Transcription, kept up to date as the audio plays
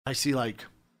I see like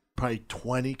probably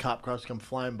 20 cop cars come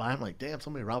flying by. I'm like, damn,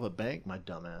 somebody robbed a bank, my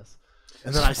dumbass.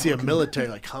 And then I see a military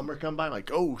like Hummer come by. I'm like,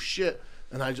 oh shit.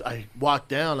 And I walk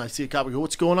down. I see a cop. I go,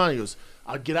 what's going on? He goes,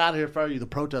 I'll get out of here if I were you. The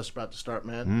protest's about to start,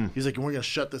 man. He's like, we're gonna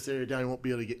shut this area down. You won't be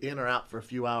able to get in or out for a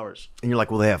few hours. And you're like,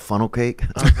 will they have funnel cake?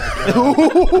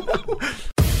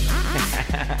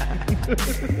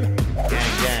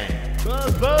 Gang, gang.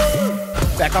 buzz,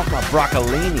 buzz. Back off my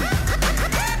broccolini.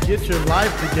 Get your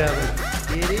life together.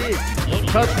 It is. Don't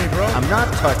touch me, bro. I'm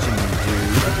not touching you,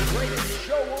 dude.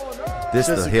 This Just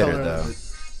the the hitter, color though.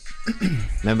 of it.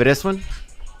 Remember this one?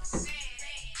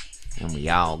 And we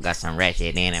all got some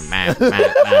ratchet in it.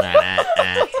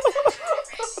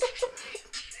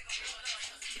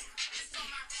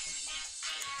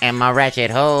 And my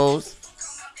ratchet hoes.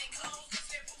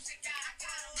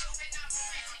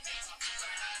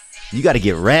 You got to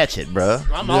get ratchet, bro.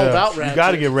 I'm all about ratchet. You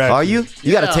gotta get ratchet. Are you?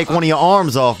 You got to take one of your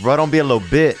arms off, bro. Don't be a little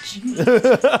bitch.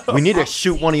 We need to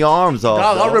shoot one of your arms off.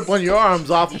 Dog, I'll dog. rip one of your arms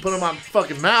off and put them on my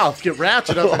fucking mouth. Get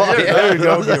ratchet up in here. yeah. There you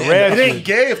go. Get It ratchet. ain't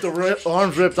gay if the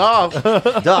arm's ripped off.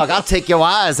 Dog, I'll take your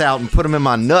eyes out and put them in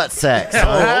my nut sack.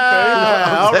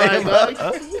 Ah, all right,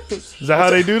 dog. Is that how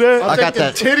they do that? I'll got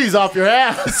take the titties off your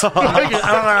ass.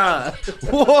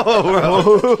 Whoa,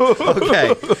 bro.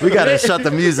 Okay, we got to shut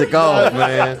the music off,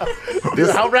 man.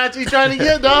 How ratchet you trying to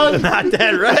get, dog? Not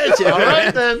that ratchet, All man.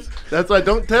 right, then. That's why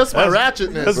don't test my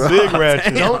ratchetness. That's big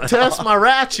ratchet. Don't test my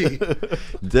ratchet.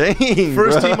 Dang,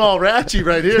 First bro. team all ratchet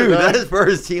right here, Dude, dog. that's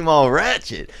first team all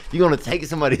ratchet. You gonna take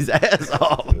somebody's ass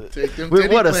off? Take them With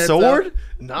titty what, a plants sword? out.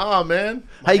 Nah, man.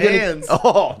 How you Hands. gonna?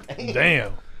 Oh, dang,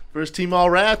 Damn. First team all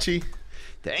ratchet.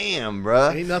 damn, bro.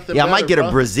 Ain't nothing Yeah, I might better, get a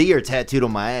bro. brassiere tattooed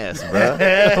on my ass, bro.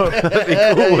 That'd be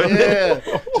cool, wouldn't it?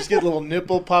 Yeah. Just get a little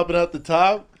nipple popping out the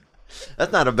top.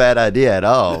 That's not a bad idea at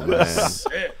all, man.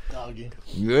 Sick, doggy.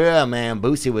 Yeah, man.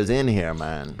 Boosie was in here,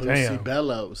 man. Boosie Damn.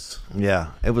 Bellows.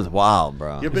 Yeah, it was wild,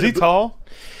 bro. You ever Is been he to tall?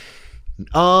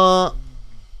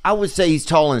 I would say he's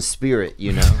tall in spirit,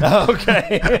 you know,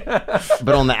 Okay.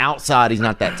 but on the outside, he's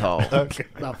not that tall. Okay.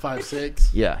 about 5'6"?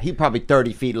 Yeah, he probably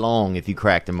 30 feet long if you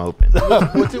cracked him open.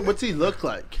 What's he look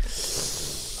like?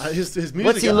 His music.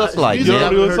 What's he look his like? Music You I know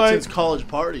what he haven't looks heard like? since college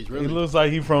parties. He Really. looks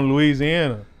like he from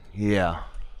Louisiana. Yeah,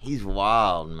 he's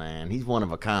wild, man. He's one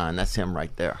of a kind. That's him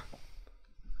right there.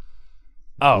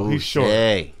 Oh, he's short.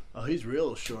 Hey, Oh, he's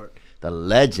real short. the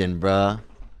legend, bruh.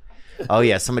 Oh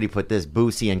yeah, somebody put this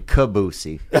Boosie and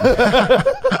Kaboosie.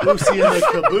 Boosie and the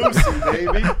Kaboosie,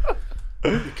 baby.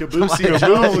 The Kaboosie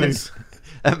Jones.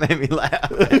 That made me laugh.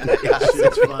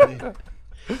 Shit's funny.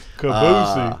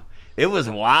 Caboosey. It was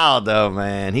wild though,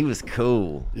 man. He was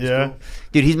cool, Yeah.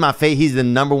 dude. He's my He's the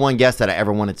number one guest that I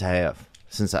ever wanted to have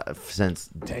since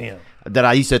Damn. that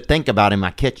I used to think about in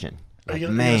my kitchen. Are Like, you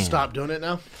gonna stop doing it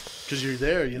now? Because you're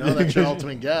there, you know? That's your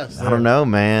ultimate guest. I don't know,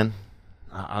 man.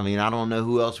 I mean, I don't know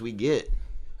who else we get.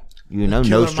 You know,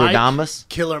 Killer Nostradamus. Mike?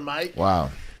 Killer Mike. Wow.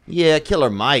 Yeah, Killer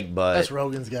Mike, but That's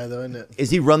Rogan's guy, though, isn't it? is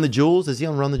he Run the Jewels? Is he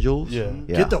on Run the Jewels? Yeah.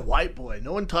 Get the white boy.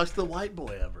 No one talks to the white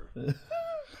boy ever.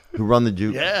 Who Run the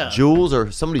Jewels? Yeah. Jewels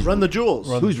or somebody's Run the jewels.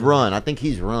 Who's Run? I think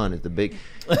he's Run is the big.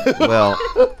 Well,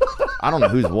 I don't know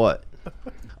who's what.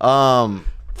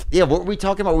 Yeah, what were we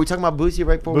talking about? Were we talking about Boosie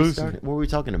right before we Boosie. started? What were we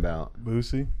talking about?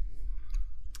 Boosie.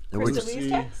 Crystal Lee's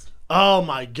text? Oh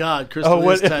my God, Crystal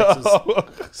Lee's text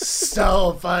is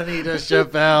so funny to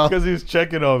Chappelle. Because he's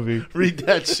checking on me. Read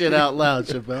that shit out loud,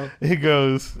 Chappelle. He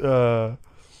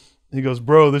goes,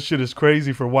 bro, this shit is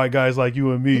crazy for white guys like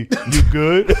you and me. You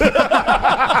good?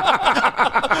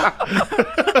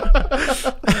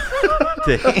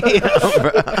 Damn,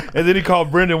 bro. And then he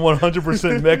called Brendan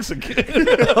 100% Mexican.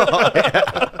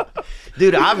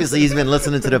 Dude, obviously he's been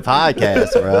listening to the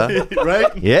podcast, bro.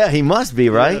 Right? Yeah, he must be,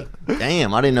 right?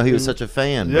 Damn, I didn't know he was such a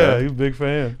fan, Yeah, bro. he's a big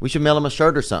fan. We should mail him a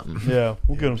shirt or something. Yeah,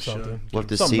 we'll get him something. We'll have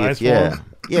to Something see nice if, for yeah. him.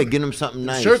 Yeah, get him something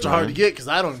nice. Shirts are hard to man. get because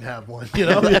I don't have one. You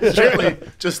know, surely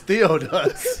just Theo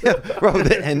does. Bro,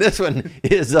 and this one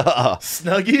is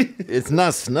Snuggie? it's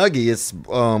not Snuggie. It's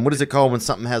what is it called when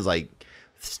something has like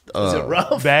Is it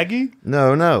rough? Baggy?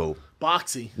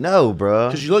 Boxy. no, bro.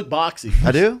 Because you look boxy.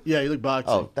 I do? Yeah, you look boxy.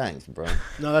 Oh, thanks, bro.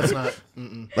 No, that's not.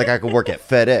 Mm-mm. Like I could work at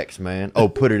FedEx, man. Oh,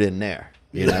 put it in there.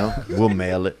 You know, we'll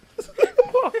mail it.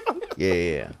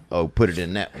 Yeah. Oh, put it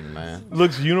in that one, man.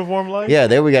 Looks uniform like? Yeah,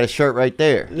 there we got a shirt right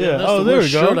there. Yeah. That's Oh, the there we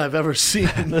worst shirt go. I've ever seen.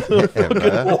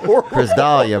 Yeah, bro. Chris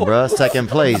Dahlia, bro, second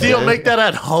place. Theo man. make that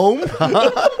at home?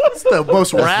 It's the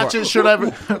most ratchet shirt I've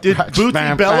ever. Did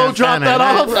Bootsy Bello drop that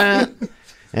off?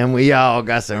 And we all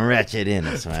got some ratchet in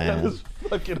us, man.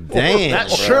 Fucking Damn, That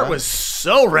bro. shirt was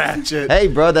so ratchet. Hey,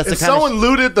 bro, that's If the kind someone of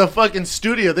looted the fucking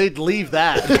studio, they'd leave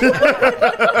that.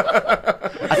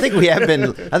 I think we have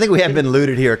been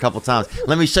looted here a couple times.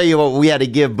 Let me show you what we had to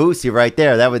give Boosie right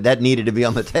there. That needed to be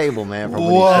on the table, man. From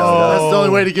when he showed up. That's the only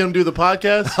way to get him to do the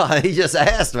podcast. He just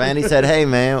asked, man. He said, "Hey,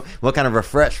 man, what kind of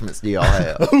refreshments do y'all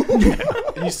have?"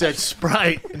 And you said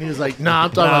Sprite, and he was like, "Nah, I'm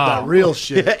talking about that real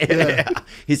shit." Yeah.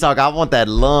 He's like, "I want that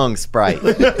lung Sprite.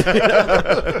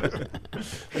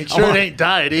 Make sure it ain't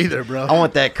diet either, bro. I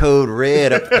want that code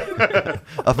red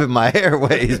up in my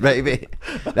airways, baby."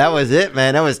 That was it,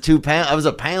 man. That was 2 pounds. That was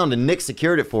a pound, and Nick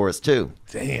secured it for us too.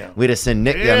 Damn. We just send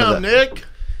Nick down Damn, to the. Nick.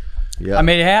 Yeah. I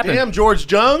made it happen. Damn,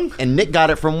 George Jung. And Nick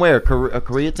got it from where?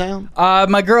 Koreatown?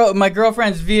 My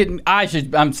girlfriend's Vietnam.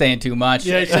 I'm saying too much.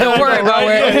 Yeah, Don't worry about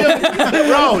where.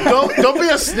 Bro, don't be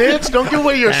a snitch. Don't give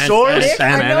away your source. Nick,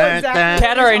 I know exactly.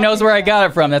 Kat already knows where I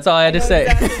got it from. That's all I had to say.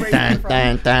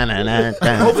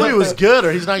 Hopefully it was good,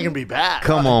 or he's not gonna be back.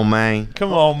 Come on, man.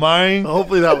 Come on, man.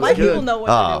 Hopefully that was My good. people know what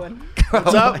they're doing.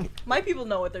 What's up? My people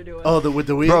know what they're doing. Oh, with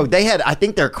the weed. Bro, they had. I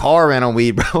think their car ran on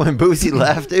weed, bro. When Boosie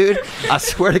left, dude, I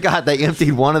swear to God, they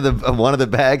emptied one of the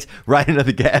bags right into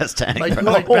the gas tank.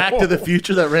 like Back to the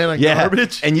Future that ran on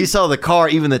garbage. And you saw the car,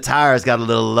 even the tires got a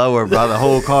little lower, bro. The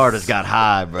whole car just got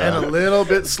high, bro. And a little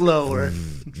bit slower.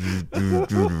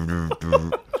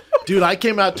 Dude, I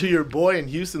came out to your boy in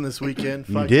Houston this weekend.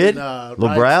 You did? Lil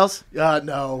Browse?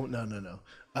 No.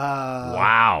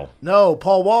 Wow. No,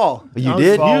 Paul Wall. You I was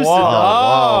did? in Houston.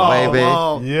 Wall, baby.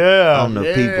 Wall. Yeah. I'm the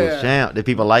Yeah. people's champ. Did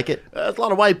people like it? That's a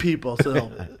lot of white people,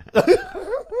 so.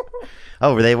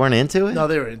 Oh, they weren't into it? No,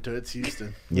 they were into it. It's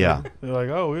Houston. Yeah. They're like,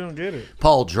 oh, we don't get it.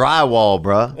 Paul Drywall,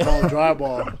 bro. Paul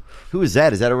Drywall. Who is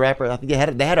that? Is that a rapper? I think they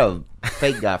had a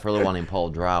fake guy for a little while named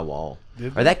Paul Drywall.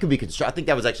 Or that could be I think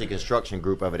that was actually a construction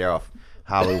group over there off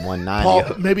Highway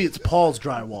 190. Maybe it's Paul's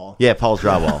Drywall. Yeah, Paul's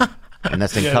Drywall. And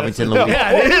that's in Covington, that's-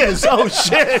 Louisiana. Yeah, it is. Oh,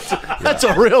 shit. That's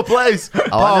a real place. I know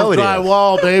Paul's it is.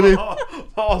 Drywall, baby.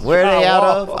 Where are they out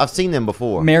of? I've seen them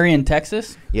before. Marion,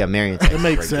 Texas. Yeah, Marion, Texas. It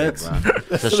makes Very good, sense.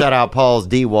 bro. So shout out Paul's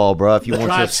D-Wall, bro. If you want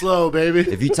Drive to, slow, baby.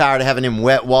 if you tired of having them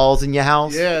wet walls in your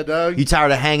house, Yeah, dog. you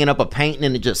tired of hanging up a painting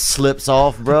and it just slips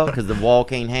off, bro, because the wall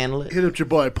can't handle it. Hit up your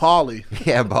boy, Paulie.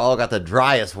 Yeah, Paul got the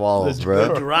driest walls, The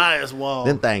bro. driest wall.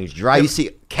 Them things dry. You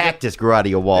see cactus grow out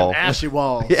of your wall. Ashy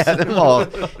walls. Yeah, them walls.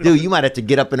 Dude, you might have to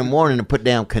get up in the morning and put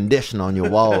down condition on your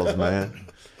walls, man.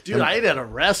 Dude, I ate at a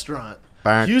restaurant.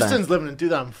 Burnt Houston's down. living in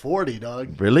 2040,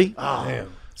 dog. Really? Oh.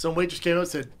 Damn. Some waitress came up and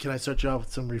said, "Can I start you off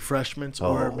with some refreshments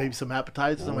or maybe some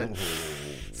appetizers?" I went,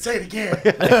 "Say it again."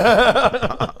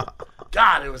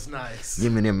 God, it was nice.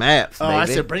 Give me them apps, Oh, baby. I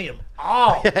said, "Bring him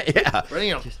all. yeah. Bring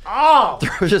him all."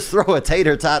 Just throw a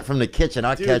tater tot from the kitchen.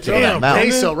 I'll Dude, catch it on that damn, mountain.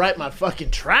 queso right in my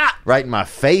fucking trap. Right in my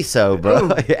face, oh,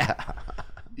 bro. yeah.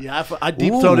 Yeah, I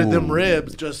deep throated them Ooh.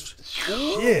 ribs. Just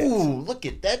shit. Ooh, look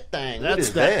at that thing. What That's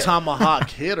is that tomahawk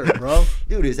hitter, bro.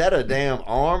 Dude, is that a damn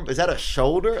arm? Is that a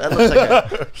shoulder? That looks like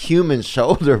a human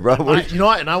shoulder, bro. You know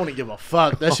what? And I wouldn't give a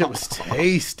fuck. That shit was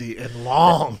tasty and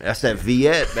long. That's that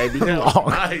Viet, baby. That was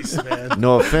nice, man.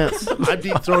 No offense. I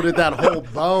deep throated that whole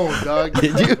bone, dog.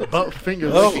 Did you? Both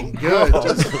fingers looking good.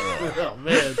 Just, oh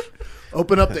man.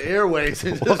 Open up the airways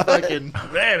and just fucking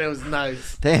man, it was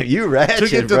nice. Damn, you Took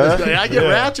ratchet, it to bro. the I get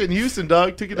ratchet in Houston,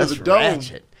 dog. Took it That's to the dome.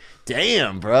 ratchet.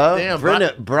 Damn, bro. Damn,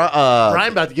 Brenda,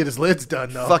 Brian about to get his lids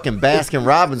done though. fucking Baskin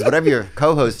Robbins, whatever your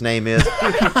co-host name is.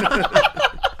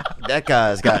 That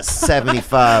guy's got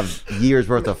 75 years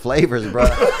worth of flavors, bro.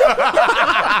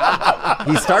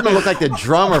 He's starting to look like the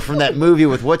drummer from that movie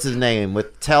with what's his name,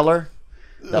 with Teller,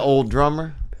 the old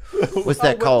drummer. What's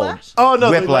that called? Whiplash? Oh no,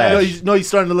 Whiplash. no, he's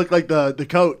starting to look like the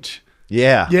coach.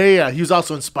 Yeah. Yeah. He was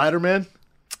also in Spider-Man.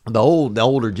 The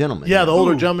older gentleman. Yeah, the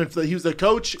older gentleman. He was the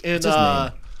coach in his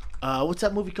name? what's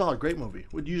that movie called? Great movie.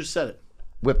 What you just said it?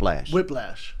 Whiplash.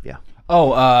 Whiplash. Yeah.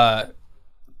 Oh,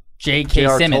 J.K.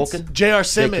 J.R. Simmons. Tolkien? J.R.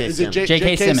 Simmons. J.K. Is it Simmons.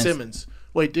 J.K. Simmons. Simmons?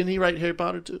 Wait, didn't he write Harry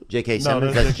Potter too? J.K. No,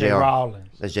 Simmons. that's That's J.K. J.R. Rowling.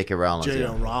 That's J.K. Rowling. J.R.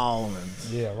 Yeah.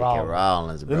 Rollins. Yeah, J.K. Rowling.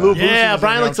 Rowlins, The bro. little- Yeah, Bruce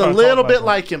Brian was looks in a there, I'm little talking bit about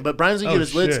like him, but Brian's gonna Oh, get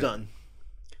his lids shit. done.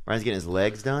 Brian's getting his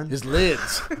legs done. His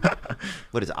lids.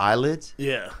 What, his eyelids?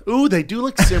 Yeah. Ooh, they do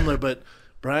look similar, but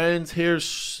Brian's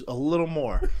hair's a little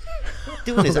more.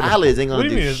 Doing his eyelids ain't What gonna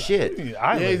do you do mean? shit. What do you mean,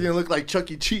 Yeah, he's eyelids? gonna look like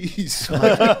Chuck E. Cheese. You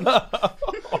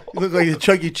look like a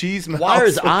Chuck E. Cheese mouse. Why are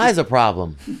his eyes a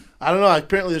problem? I don't know.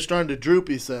 Apparently they're starting to droop,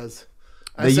 he says.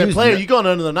 I They said, use player, no- you going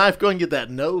under the knife, go and get that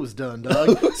nose done,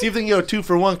 dog. See if they can go 2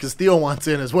 for 1 because Theo wants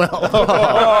in as well.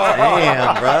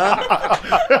 Damn, bro.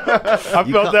 I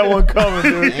felt that one coming,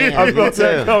 dude. Damn, I me felt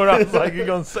that too. coming. I was like, you're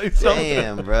going to say something.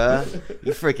 Damn, bro.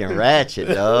 You freaking ratchet,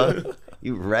 dog.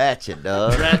 You ratchet,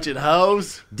 dog. Ratchet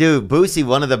hose. Dude, Boosie,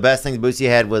 one of the best things Boosie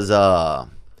had was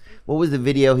what was the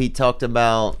video he talked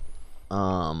about?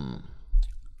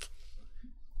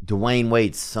 Dwayne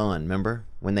Wade's son, remember?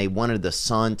 When they wanted the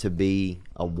son to be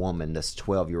a woman, this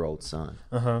 12-year-old son.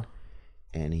 Uh-huh.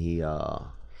 And he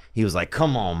was like,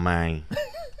 come on, man.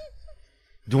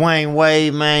 Dwayne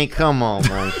Wade, man, come on,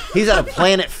 man. He's at a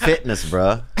Planet Fitness,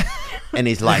 bruh. And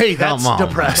he's like, Hey, come that's on,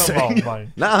 depressing. Come on,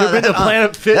 man. Nah, You've been to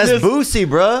Planet Fitness? That's Boosie,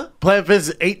 bruh. Planet Fitness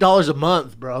is $8 a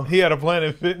month, bro. He had a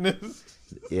Planet Fitness.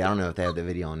 Yeah, I don't know if they have the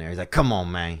video on there. He's like, come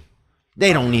on, man.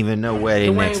 They don't even know where their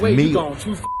Dwayne next Wade, you meal. gone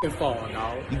too f***ing far,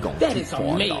 dog. You gone That too is a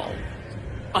far, male. dog.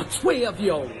 A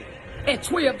 12-year-old. At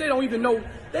 12, they don't even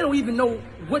know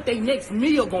what their next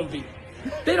meal gonna be.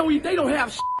 They don't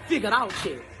have figured out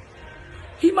yet.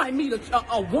 He might meet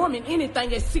a woman,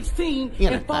 anything at 16, Anything.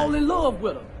 and fall in love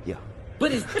with her. Yeah.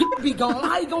 But his dick be gone.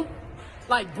 How you gonna,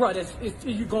 like, bro,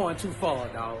 you going too far,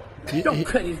 dog. Don't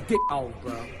cut his dick off,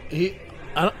 bro.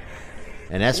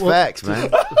 And that's facts, man.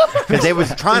 Because they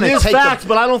was trying It to is take facts, the,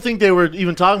 but I don't think they were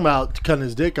even talking about cutting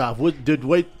his dick off. Did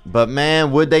Wade? But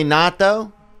man, would they not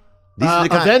though? These are the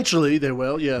kind- Eventually, they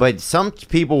will. Yeah. But some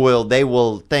people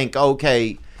will think,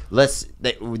 okay,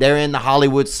 they're in the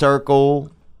Hollywood circle.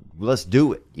 Let's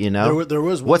do it. You know, There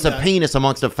was one what's a guy- penis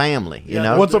amongst a family? You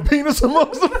know, What's a penis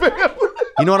amongst the family?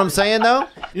 you know what I'm saying though?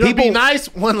 you know, it'd be nice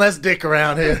one less dick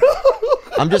around here.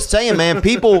 I'm just saying, man.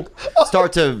 People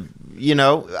start to, you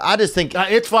know, I just think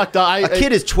It's fucked up. a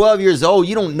kid is 12 years old.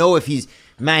 You don't know if he's,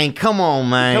 man. Come on,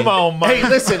 man. Come on, man. Hey,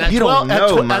 listen, at You 12, don't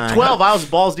know, at man. 12, I was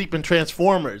balls deep in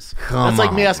Transformers. Come That's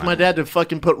like me on, asking my man. dad to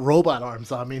fucking put robot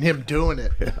arms on me and him doing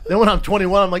it. Then when I'm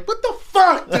 21, I'm like, what the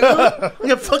fuck, dude? You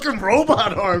have fucking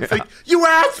robot arms. Like, you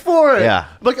asked for it. Yeah.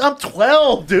 Like, I'm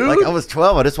 12, dude. Like I was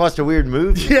 12. I just watched a weird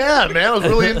movie. Yeah, man. I was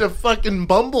really into fucking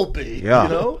Bumblebee. Yeah. You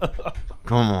know?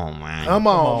 Come on, man. Come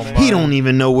on, man. He don't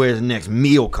even know where his next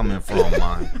meal coming from,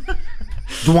 man.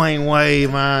 Dwayne Wade,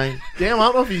 man. Damn, I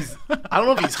don't know if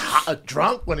he's hot,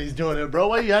 drunk when he's doing it, bro.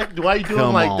 Why you doing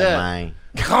Come like on, that? man.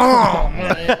 Come on,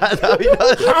 man.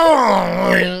 Come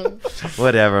on, man.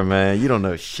 Whatever, man. You don't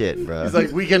know shit, bro. He's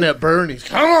like Weekend at Bernie's.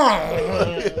 Come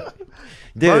on.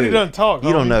 Dude, Bernie doesn't talk,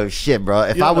 You don't homie. know shit, bro.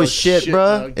 If You I don't was know shit, shit,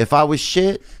 bro. dog. If I was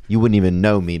shit, you wouldn't even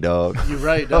know me, dog. You're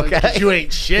right, dog. Okay. 'Cause you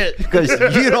ain't shit. Because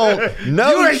you don't know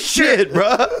You ain't shit,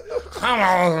 bro. Come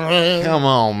on, man. Come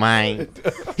on, man.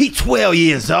 He 12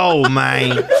 years old,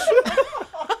 man.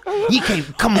 You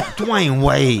can't. Come on, Dwayne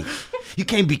Wade. You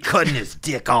can't be cutting his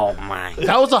dick off, man.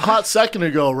 That was a hot second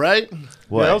ago, right?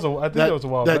 What? Yeah, I think that was a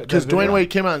while back. Because That video. Dwayne Wade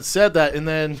came out and said that, and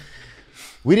then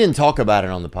We didn't talk about it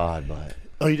on the pod, but.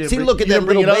 you didn't See, bring- look at you that didn't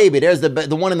bring little it up? baby. There's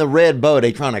the one in the red bow.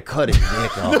 They trying to cut his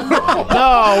dick off.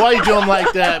 No, why you doing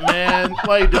like that, man?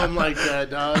 Why you doing like that,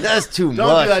 dog? That's too Don't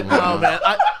much, do that, no, man.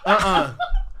 man.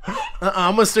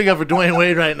 I'm gonna stick up for Dwayne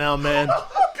Wade right now, man.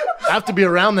 I have to be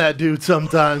around that dude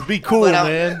sometimes. Be cool, But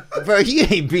man. Bro, you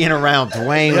ain't being around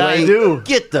Dwayne Yeah, I Wade. do.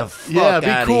 Get the fuck Yeah, be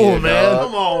outta cool, here, man. dog.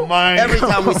 Come on, man. Every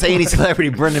time we say any celebrity,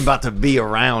 Brendan about to be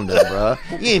around him, bro.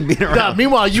 You ain't been around. God,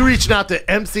 meanwhile, you reaching out to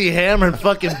MC Hammer and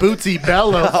fucking Bootsy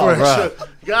Bello for a bro. show.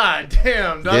 God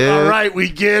damn, dog. Dude. All right, we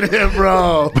get it,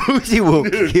 bro. Bootsy will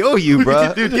kill you,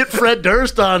 bro. Dude, get Fred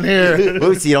Durst on here.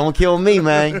 Bootsy, don't kill me,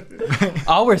 man.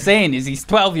 All we're saying is he's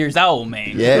 12 years old,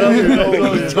 man.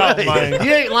 Yeah. Stop, man.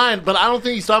 He ain't lying, but I don't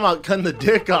think he's talking about cutting the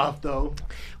dick off, though.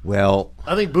 Well,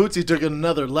 I think Bootsy took it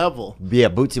another level. yeah,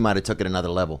 Bootsy might have took it another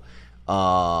level.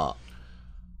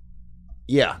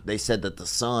 Yeah, they said that the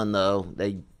son, though,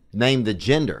 they named the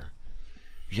gender.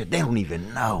 Yeah, they don't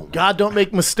even know. God don't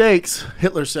make mistakes.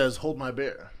 Hitler says, hold my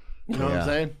beer. You know what Yeah. I'm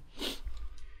saying?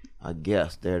 I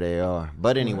guess there they are.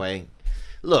 But anyway,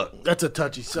 look, That's a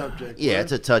touchy subject. yeah, right?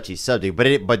 it's a touchy subject,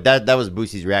 but that was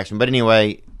Boosie's reaction. But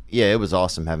anyway, yeah, it was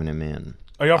awesome having him in.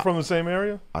 Are y'all from the same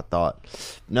area? I thought.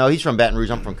 No, he's from Baton Rouge.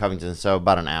 I'm from Covington, so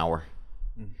about an hour.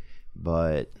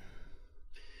 But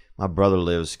my brother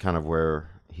lives kind of where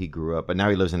he grew up, but now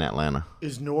he lives in Atlanta.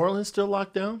 Is New Orleans still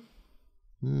locked down?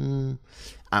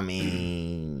 I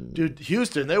mean, Dude,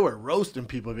 Houston, they were roasting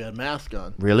people if you had masks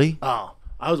on. really? Oh,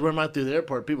 I was wearing mine through the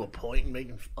airport. People pointing,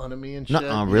 making fun of me and shit.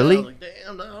 Nuh-uh, Yeah, really? I was like,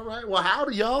 damn, all right. Well,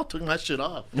 howdy, y'all. Took my shit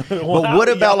off. But what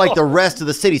about like the rest of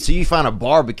the city? So you find a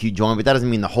barbecue joint, but that doesn't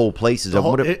mean the whole place is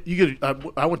open.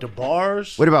 I went to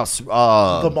bars. What about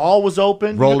The mall was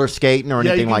open. roller skating or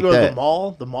Yeah, anything you like could go to that? the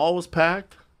mall. The mall was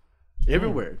packed.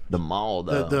 Everywhere. The mall,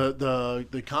 though.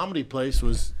 The comedy place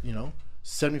was,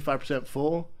 75%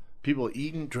 full. People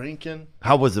eating, drinking.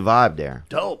 How was the vibe there?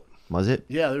 Dope. Was it?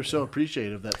 Yeah, they're so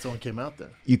appreciative that someone came out there.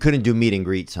 You couldn't do meet and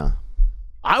greets, huh?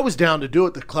 I was down to do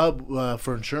it. The club,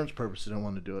 for insurance purposes, didn't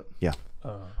want to do it. Yeah.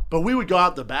 But we would go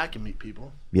out the back and meet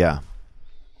people. Yeah.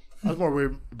 I was more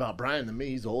worried about Brian than me.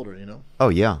 He's older, Oh,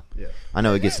 yeah. Yeah. I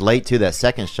know it gets late to that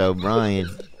second show, Brian.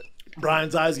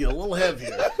 Brian's eyes get a little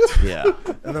heavier. Yeah.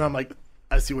 And then I'm like,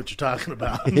 I see what you're talking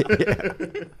about.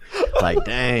 Like,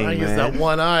 dang, Brian gets man. that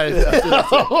one eye.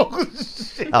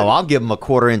 Oh, I'll give them a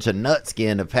 1/4 of nut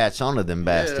skin to patch onto them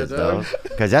bastards, though. dog.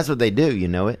 Because that's what they do, you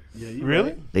know it? Yeah, you Really?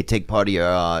 right. They take part of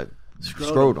your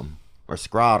scrotum or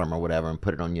scrotum or whatever and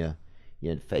put it on your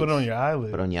face. Put it on your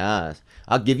eyelid. Put it on your eyes.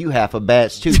 I'll give you half a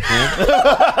batch, too, Ken.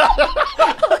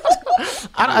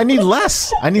 I need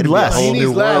less. I need less. whole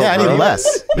new world, Yeah, I bro. need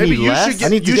less. Maybe need you less? should get, I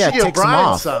need to you get- should get take some Brian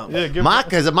off. some. Yeah, give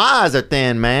Because my eyes are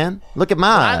thin, man. Look at my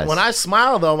eyes. When I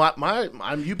smile, though,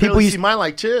 you barely used- see mine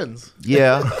like chins.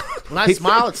 Yeah. When I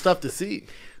smile, it's tough to see.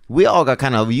 We all got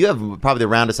kind of, you have probably the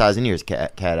roundest eyes in yours,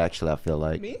 cat, actually, I feel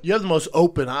like. Me? You have the most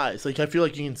open eyes. Like, I feel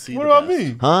like you can see What the about best.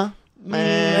 me? Huh?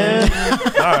 Man. All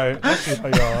right. I see how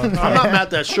y'all. I'm not mad at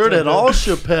that shirt at all,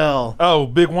 Chappelle. Oh,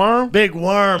 big worm. Big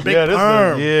worm, big yeah,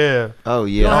 perm. yeah. Oh,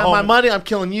 You don't yeah. have my money, I'm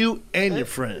killing you and your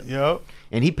friend. Yep.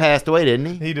 And he passed away, didn't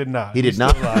he? He did not. He did He's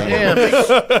not? still alive.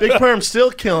 Damn, big perm still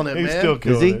killing it, He's man. still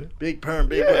killing he? it. Big perm,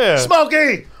 big Yeah.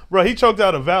 Smokey! Bro, he choked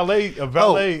out a valet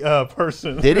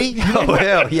person. Did he? Oh,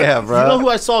 hell yeah, bro. You know who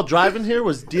I saw driving here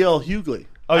was D.L. Hughley.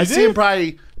 Oh, you I see did? him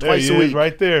probably There twice he a is, week.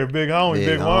 right there. Big homie,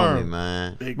 big homie, worm.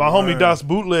 man. Big My homie worm. Das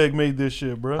Bootleg made this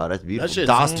shit, bro. Oh, that's beautiful. That shit's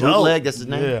Das dope. Bootleg, that's his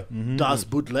name? Yeah. Das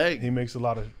Bootleg. He makes a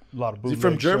lot of Is bootleg he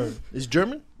from Germany? shirts. Is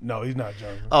German? No, he's not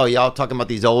German. Oh, y'all talking about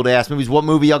these old ass movies. What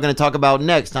movie y'all gonna talk about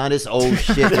next, huh? This old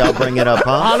shit y'all bring it up,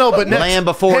 huh? I know, but next- Land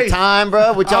Before Hey. Time,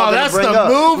 bro. What y'all Oh, gonna that's bring the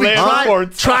up? movie. Land Before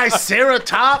Time.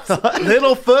 Triceratops,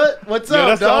 Littlefoot. What's Yeah, up,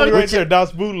 that's the dog? homie right there,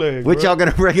 Das Bootleg. What bro. y'all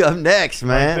gonna bring up next,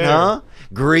 man? there. Huh?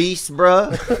 Grease,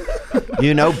 bro.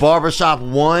 You know, Barbershop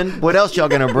 1. What else y'all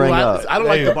gonna bring up? I don't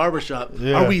like Hey. the barbershop.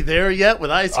 Yeah. Are we there yet with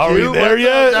Ice Cube? Are we there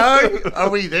yet? Dog? Are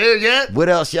we there yet? What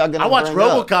else y'all gonna I watched bring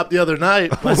up? RoboCop the other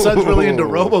night. My son's really into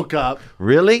RoboCop.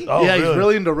 Really? Oh, yeah, he's really?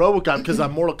 really into RoboCop because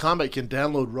on Mortal Kombat you can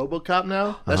download RoboCop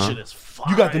now. That Uh-huh. shit is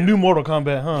fire. You got the new Mortal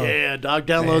Kombat, huh? Yeah, dog.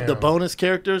 Download the Damn. bonus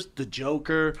characters, the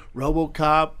Joker,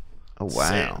 RoboCop. Oh,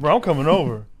 wow. Bro, I'm coming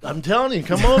over. I'm telling you,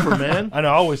 come over, man. I know,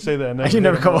 I always say that. And You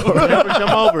never come over. Never come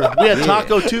over. We had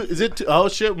Taco Tuesday. Is it? Oh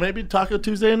shit, maybe Taco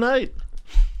Tuesday night.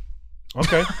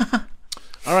 Okay.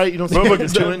 All right, you don't but, think but, you're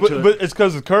too into it. but it's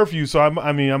because of curfew, so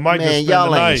I mean, I might just Man, spend y'all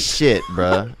the ain't night. shit,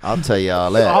 bro. I'll tell y'all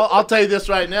that. I'll tell you this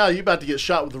right now. You about to get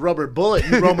shot with a rubber bullet.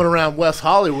 You roaming around West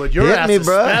Hollywood. Your Hit ass me,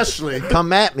 bro. especially.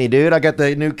 Come at me, dude. I got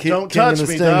the new Don't King and touch the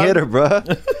me, Sting dog. hitter, bro.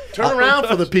 Turn around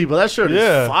for the people. That shirt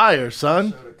Yeah. is fire,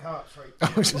 son.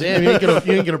 Damn, you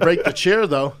ain't gonna break the chair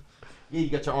though. Yeah, you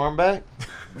got your arm back?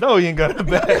 No, you ain't got it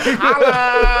back.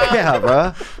 Yeah,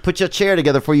 bro. Put your chair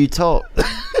together before you talk.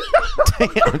 Damn,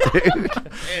 dude.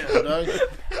 Damn, dog.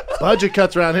 Budget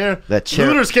cuts around here. That chair-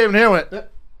 Looters came in here and went,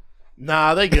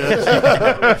 nah, they good.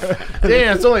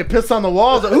 Damn, it's only pissed on the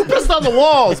walls. Who pissed on the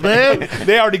walls, man?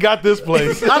 They already got this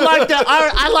place. I like that.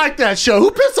 I like that show. Who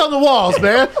pissed on the walls,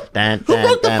 man? Dun, Who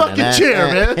broke the fucking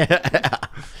chair, man?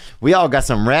 We all got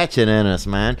some ratchet in us,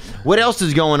 man. What else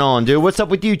is going on, dude? What's up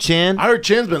with you, Chin? I heard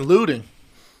Chin's been looting.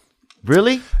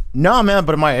 Really? No, man,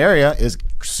 but my area is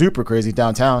super crazy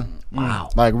downtown. Wow.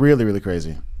 Like really, really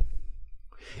crazy.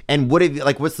 And what have you,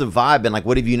 like, what's the vibe been? Like,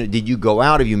 what have you, did you go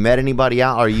out? Have you met anybody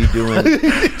out? Are you doing,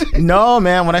 No,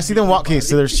 man, when I see them walking,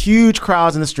 so there's huge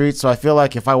crowds in the streets, so I feel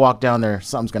like if I walk down there,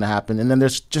 something's going to happen. And then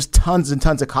there's just tons and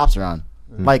tons of cops around.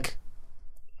 Like,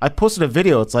 I posted a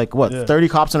video. It's like, what, 30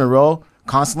 cops in a row,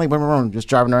 constantly, just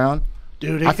driving around.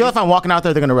 Dude, I feel if I'm walking out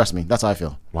there, they're going to arrest me. That's how I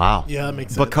feel. wow. Yeah, that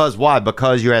makes sense. Because why?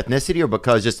 Because your ethnicity or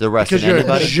because just the rest Because of you're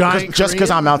anybody? a giant Just because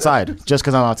Korean? I'm outside. Just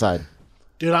because I'm outside.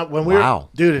 Dude, when Wow.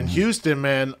 in Houston,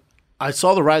 man, I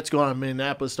saw the riots going on in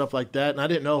Minneapolis, stuff like that, and I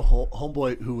didn't know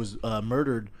homeboy who was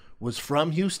murdered was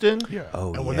from Houston. Yeah.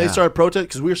 Oh, and when yeah. they started protesting,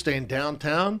 because we were staying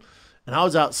downtown, and I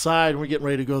was outside, and we're getting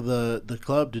ready to go to the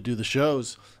club to do the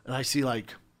shows, and I see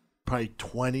like probably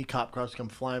 20 cop cars come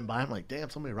flying by. I'm like, damn,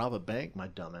 somebody robbed a bank, my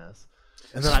dumbass.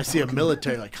 And then I see a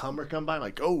military like Hummer come by. I'm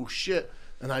like, oh shit.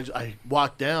 And I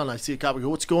walk down. I see a cop. I go,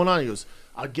 what's going on? He goes,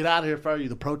 I'll get out of here if I were you.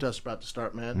 The protest's about to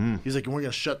start, man. He's like, and we're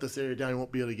going to shut this area down. You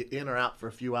won't be able to get in or out for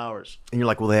a few hours. And you're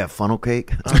like, well, they have funnel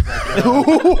cake?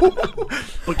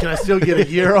 But can I still get a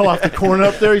gyro off the corner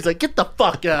up there? He's like, get the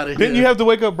fuck out of here. Didn't you have to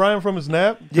wake up Brian from his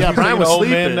nap? Yeah, He's Brian taking was an old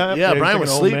sleeping. man nap? Yeah, he's Brian taking was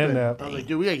an old man sleeping. nap. I was like,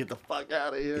 dude, we got to get the fuck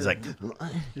out of here. He's like,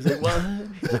 He's like, what?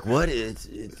 he's like, what? It's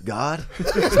God?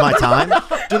 It's my time?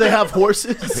 Do they have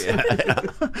horses?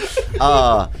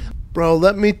 Uh, Bro,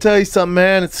 let me tell you something,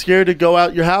 man. It's scary to go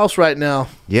out your house right now.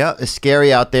 yeah, it's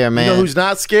scary out there, man. You know who's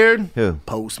not scared? Who?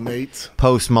 Postmates.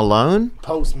 Post Malone?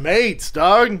 Postmates,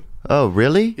 dog. Oh,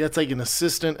 really? Yeah, it's like an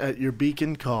assistant at your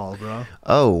beacon call, bro.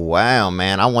 Oh, wow,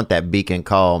 man. I want that beacon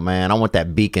call, man. I want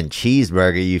that beacon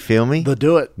cheeseburger. You feel me? They'll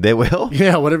do it. They will?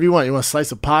 Yeah, whatever you want. You want a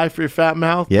slice of pie for your fat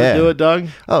mouth? Yeah. They'll do it, Doug.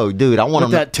 Oh, dude, I want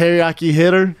With them. that teriyaki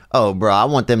hitter. Oh, bro, I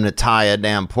want them to tie a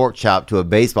damn pork chop to a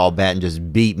baseball bat and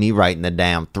just beat me right in the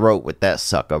damn throat with that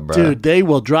sucker, bro. Dude, they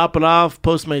will drop it off.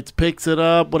 Postmates picks it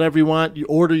up, whatever you want. You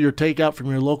order your takeout from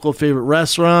your local favorite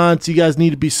restaurants. You guys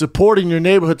need to be supporting your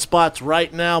neighborhood spots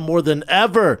right now more than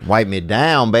ever. Wipe me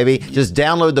down, baby. Just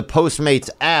download the Postmates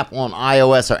app on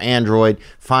iOS or Android.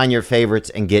 Find your favorites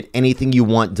and get anything you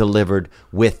want delivered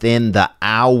within the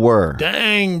hour.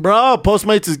 Dang, bro.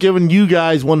 Postmates is giving you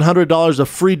guys $100 of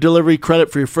free delivery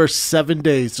credit for your first 7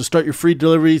 days. To start your free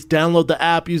deliveries, download the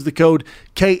app, use the code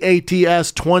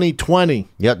KATS2020.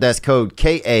 Yep, that's code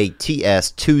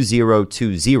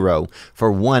KATS2020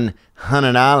 for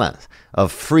 $100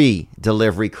 of free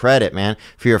delivery credit, man.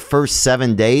 For your first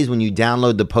 7 days when you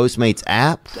download the Postmates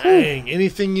app. Dang,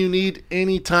 anything you need,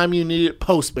 anytime you need it,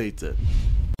 Postmates it.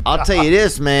 I'll tell you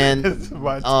this, man.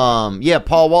 Yeah,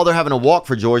 Paul Wall, they're having a walk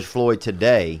for George Floyd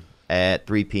today at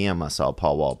 3 p.m. I saw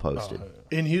Paul Wall posted.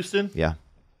 In Houston? Yeah.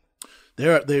 They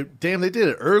did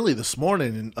it early this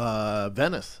morning in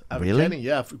Venice. Abbot Really? Kinney.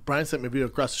 Yeah, Brian sent me a video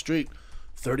across the street.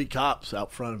 30 cops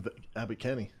out front of Abbot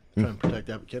Kinney trying to protect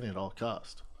Abbot Kinney at all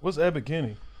costs. What's Abbot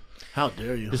Kinney? How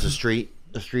dare you? It's a street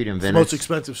in It's the Venice. most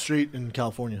expensive street in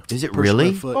California. Is it Per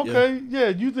really? square foot, yeah. Okay, yeah.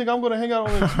 You think I'm gonna hang out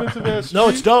on an expensive ass street? No,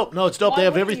 it's dope. No, it's dope. They Why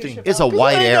have wouldn't you, everything. Chappelle? It's a 'Cause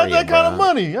white I ain't area, got that kind of bro.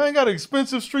 money. I ain't got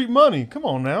expensive street money. Come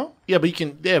on now. Yeah, but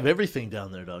they have everything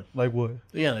down there, dog. Like what?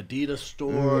 They got an Adidas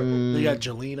store. They got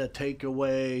Jelena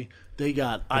takeaway. They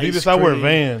got ice Adidas, cream. I wear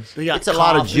Vans. They got It's a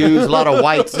lot of coffee. Jews, a lot of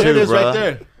whites There it too, is bro. right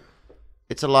there.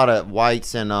 It's a lot of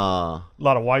whites and A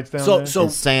lot of whites down So, there. so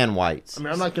and sand whites. I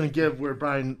mean, I'm not going to give where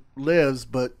Brian lives,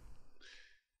 but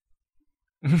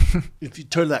if you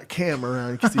turn that camera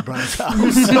around, you can see Brian's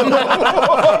house.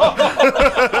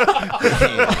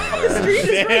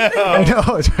 I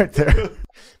know it's right there.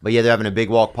 But yeah, they're having a big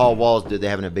walk. Paul Walls, they're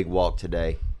having a big walk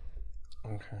today.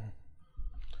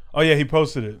 Oh yeah, he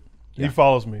posted it. He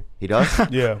follows me. He does?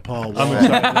 Yeah, Paul I'm Wall.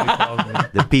 excited that he follows me.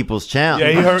 The people's champ.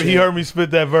 Yeah, he heard me spit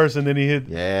that verse and then he hit.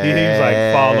 Yeah. He was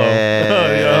like follow. Oh,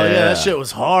 yeah, that shit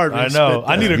was hard. when I you know. spit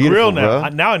I that. need a Beautiful, grill now. bro.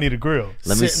 Now I need a grill.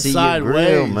 Let me Sitting see your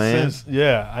grill, sideways. man.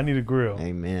 Yeah, I need a grill.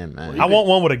 Amen, man. I want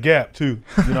one with a gap too.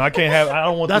 You know, I can't have. I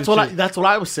don't want. That's this what shit. that's what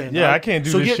I was saying. Yeah, dog. I can't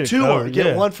do so this get shit two covered, on. Get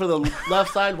yeah. one for the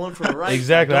left side, one for the right.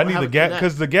 Exactly. I Don't need have the it gap connect.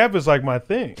 because the gap is like my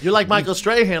thing. You're like Michael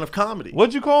Strahan of comedy.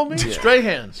 What'd you call me?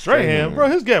 Strahan. Strahan, bro.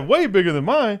 His gap way bigger than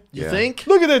mine. You think?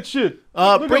 Look at that shit.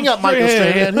 Look Bring up Michael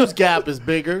Strahan, whose gap is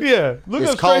bigger. Yeah, look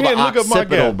It's up called Strahan. the Look up my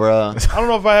occipital, gap. bro. I don't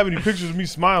know if I have any pictures of me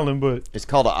smiling, but It's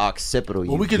called an occipital.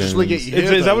 Well, we could just look at you.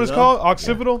 is that what it's called?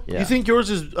 Occipital. Yeah. You think yours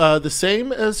is the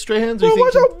same as Strahan's? Or Bro, you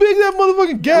watch think how big that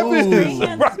motherfucking gap Ooh. is.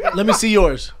 Let me see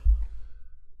yours.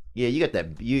 Yeah, you got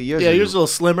that. Yours Yeah, is- yours is a little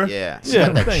slimmer. Yeah, you Yeah,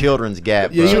 got that thank you. children's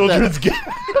gap, bro. Yeah, you got Children's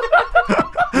gap.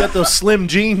 You got those slim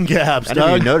jean gaps, I never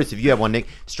dog. even noticed if you have one, Nick.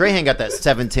 Strahan got that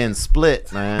 710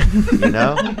 split, man. You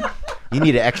know? You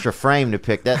need an extra frame to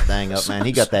pick that thing up, man.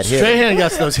 He got that hip. Strahan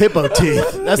got those hippo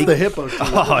teeth. That's the hippo teeth.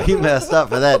 Oh, he messed up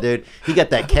for that, dude. He got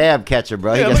that cab catcher,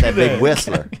 bro. He Yeah, got look that at big that.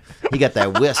 whistler. He got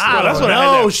that whistler. I that's don't when I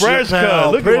had know, that fresh Chappelle.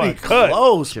 cut. Look at Pretty my cut.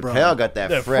 close, bro. Chappelle got that,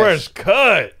 That fresh. fresh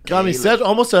cut. Got me said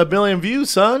almost 1 billion views,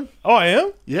 son. Oh, I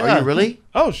am. Yeah. Are you really?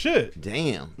 Oh shit.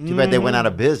 Damn. Too bad they went out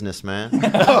of business, man.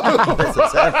 That's the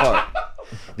sad part.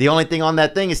 The only thing on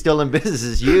that thing is still in business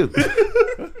is you.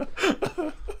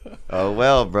 Oh,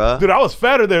 well, bro. Dude, I was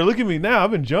fatter there. Look at me now.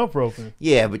 I've been jump roping.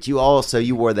 Yeah, but you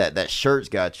wore that shirt's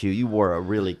got you. You wore a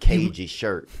really cagey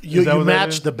shirt. You that what that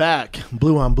matched is? the back,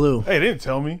 blue on blue. Hey, they didn't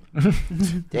tell me.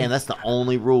 Damn, that's the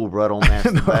only rule, bro. Don't match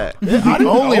the back. The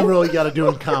only rule you got to do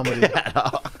in comedy.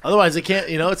 Otherwise, it can't.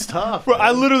 It's tough. Bro,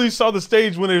 I literally saw the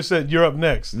stage when they said, "You're up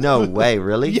next." No way,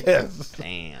 really? Yes.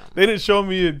 Damn. They didn't show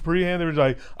me it pre-hand. They were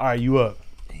like, "All right, you up."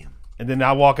 Damn. And then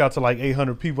I walk out to like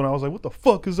 800 people, and I was like, "What the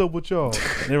fuck is up with y'all?"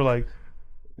 And they were like,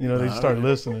 they started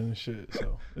listening and shit.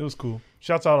 So it was cool.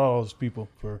 Shouts out to all those people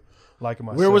for liking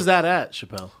my. Where set. was that at,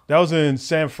 Chappelle? That was in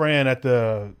San Fran at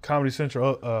the Comedy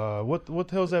Central. What the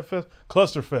hell is that fest?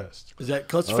 Cluster Fest. Is that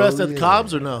Clusterfest at the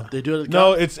Cobb's or no? They do it at the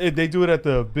No, Cobb's? they do it at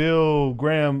the Bill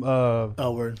Graham.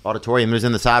 Oh, word. Auditorium. It was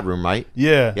in the side room, right?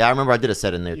 Yeah. Yeah, I remember I did a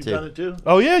set in there, You've too. done it too?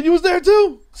 Oh yeah, you was there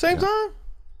too. Same time.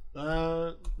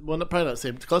 Well, probably not the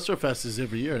same. Clusterfest is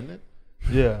every year, isn't it?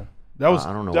 Yeah. That was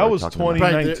I don't know that what was we're talking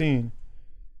about. 2019.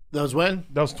 That was when?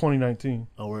 That was 2019.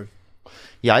 Oh, word.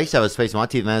 Yeah, I used to have his face on my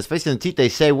teeth, man. His face in the teeth. They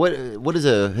say, what is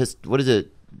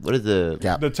it? what is the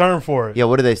Gap. The term for it. Yeah,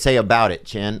 what do they say about it,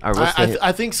 Chin? Or what's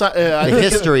I think so, the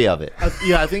history of it?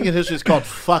 I think in history it's called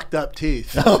fucked up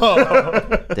teeth.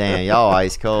 Damn, y'all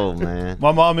ice cold, man.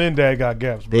 My mom and dad got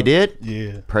gaps, bro. They did?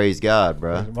 Yeah. Praise God,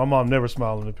 bro. My mom never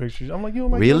smiled in the pictures. I'm like, you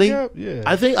don't like Really? your gap? Yeah.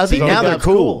 I think now the they're gap's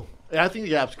cool. Yeah, I think the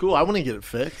gap's cool. I want to get it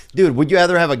fixed. Dude, would you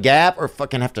rather have a Gap or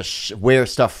fucking have to wear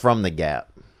stuff from the Gap?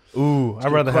 Ooh,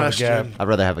 I'd rather have a question. gap. I'd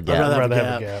rather have a Gap. I'd rather have have a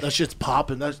a gap. Gap. That shit's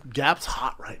popping. That Gap's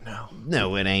hot right now.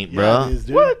 No, it ain't, Yeah, bro. it is,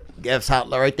 dude. What? Gap's hot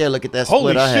right there. Look at that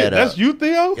Holy split I shit, had that's up. you,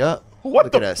 Theo? Yep. What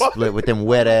Look the at that fuck? split with them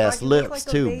wet ass You look lips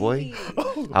like a too, boy.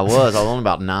 baby. I was only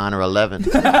about 9 or 11.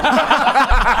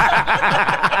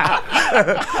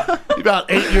 You're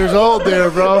about 8 years old there,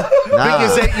 bro. Nah.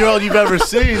 Biggest 8-year-old you've ever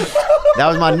seen. That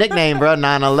was my nickname, bro.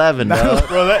 9/11, bro.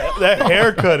 Bro, that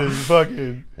haircut is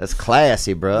fucking. That's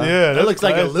classy, bro. Yeah, That looks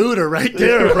like a looter right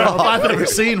there, bro. If I've ever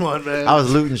seen one, man. I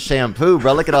was looting shampoo,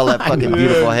 bro. Look at all that fucking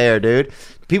beautiful hair, dude.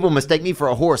 People mistake me for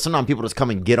a horse. Sometimes people just come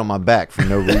and get on my back for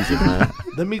no reason, man.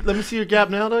 Let me see your Gap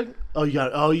now, Doug. Oh, you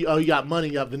got money.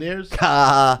 You got veneers.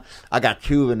 I got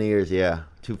 2 veneers, yeah.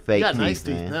 2 fake You got teeth, nice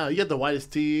teeth man. now. You got the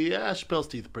whitest teeth. Yeah, Chappelle's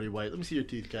teeth are pretty white. Let me see your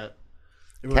teeth, Cat.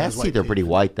 Everyone Cat's has white teeth are pretty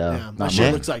white, though. Yeah, my Not shit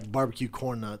mine. looks like barbecue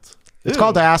corn nuts. It's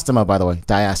called diastema, by the way.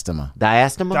 Diastema.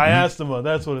 Diastema? Diastema,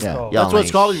 that's what it's Yeah. called. Y'all That's what it's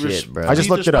ain't called. Your shit, bro. I just teeth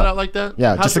looked are it up. spread out like that.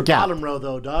 Yeah, How's just a your gap. bottom row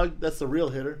though, dog? That's the real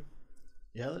hitter.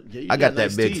 Yeah, you I got that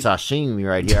nice big teeth. sashimi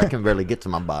right here. I can barely get to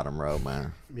my bottom row,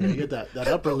 man. Yeah, you get that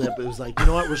upper lip. It was like, you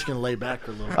know what? We're just gonna lay back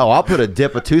for a little. Oh, I'll put a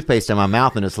dip of toothpaste in my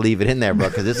mouth and just leave it in there, bro,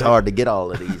 because it's hard to get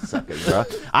all of these suckers, bro.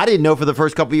 I didn't know for the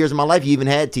first couple of years of my life you even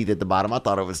had teeth at the bottom. I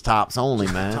thought it was tops only,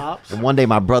 man. Tops? And one day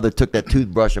my brother took that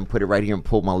toothbrush and put it right here and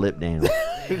pulled my lip down.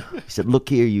 He said, "Look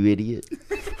here, you idiot."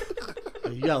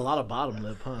 You got a lot of bottom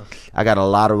lip, huh? I got a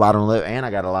lot of bottom lip and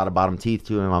I got a lot of bottom teeth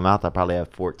too in my mouth. I probably have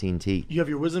 14 teeth. You have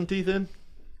your wisdom teeth in?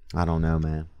 I don't know,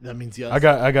 man. That means yes. I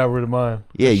got rid of mine.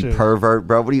 Yeah, That you shit. pervert,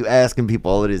 bro. What are you asking people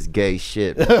all of this gay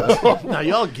shit, bro? Now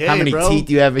y'all gay, How many bro. teeth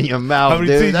you have in your mouth, How many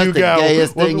dude? teeth That's you the got?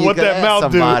 gayest What- thing you what could that ask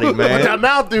mouth do? somebody, What man. that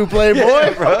mouth do,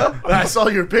 Playboy? I saw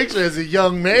your picture as a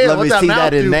young man. Let what me that see mouth that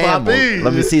do, enamel. Poppy?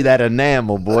 Let me see that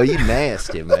enamel, boy. You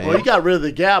nasty, man. Well, you got rid of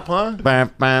the gap, huh?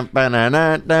 Bam, bam,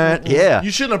 ba-na-na-na. Yeah.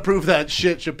 You shouldn't approve that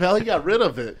shit, Chappelle. You got rid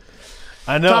of it.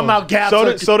 I know. Talking about gaps, So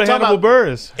like- did talking Hannibal about-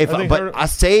 Buress. But I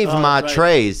saved my right.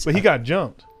 trays. But he got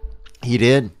jumped. He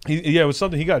did. Yeah, it was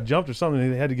something. He got jumped or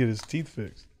something. He had to get his teeth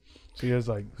fixed. So he has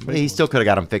like. But he still could have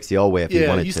got them fixed the old way if he Yeah,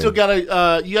 wanted you to. still got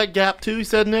a you got gap too. You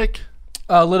said, Nick.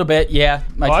 A little bit, yeah.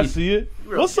 My Oh, I teeth. see it.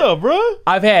 What's up, bro?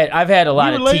 I've had a lot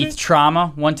You of related? teeth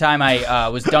trauma. One time I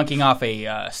was dunking off a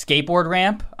skateboard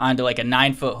ramp onto like a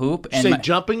 9-foot hoop, and Say my-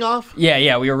 jumping off.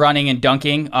 yeah, we were running and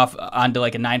dunking off onto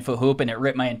like a 9-foot hoop, and it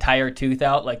ripped my entire tooth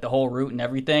out, like the whole root and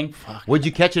everything. Would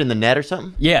you catch it in the net or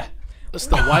something? Yeah, That's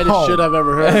the whitest shit I've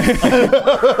ever heard.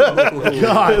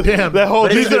 God damn. That whole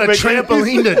He's teeth got a make-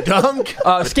 trampoline to dunk.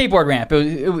 skateboard ramp.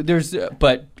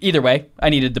 But either way, I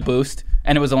needed the boost,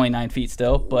 and it was only 9 feet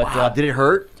still. But Did it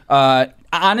hurt?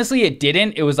 honestly, it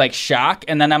didn't. It was like shock,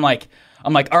 and then I'm like,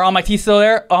 are all my teeth still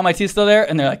there? All my teeth still there?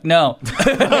 And they're like, no.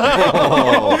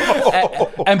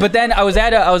 But then I was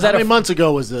at How a many months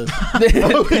ago was this?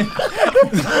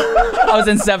 I was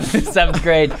in seventh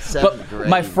grade. Seventh grade,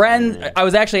 My friend, man. I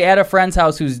was actually at a friend's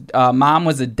house whose mom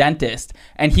was a dentist,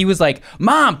 and he was like,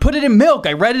 "Mom, put it in milk.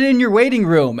 I read it in your waiting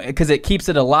room because it keeps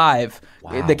it alive,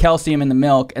 the calcium in the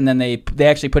milk." And then they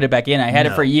actually put it back in. I had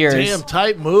it for years. Damn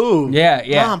tight move.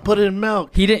 Yeah. Mom, put it in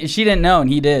milk. She didn't know, and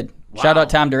he did. Shout out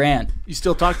Tom Duran. You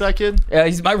still talk to that kid?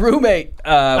 He's my roommate.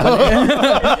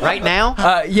 Right now?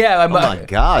 Yeah. Oh my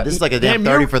God, this is like a damn Damn,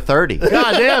 30 you're- for 30.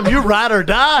 God damn, you ride or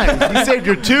die. You saved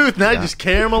your tooth. Now you just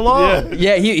carry him along.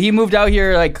 Yeah, he moved out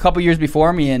here like a couple years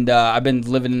before me, and I've been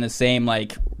living in the same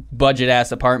like budget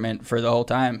ass apartment for the whole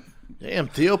time. Damn,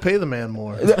 Theo, pay the man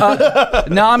more.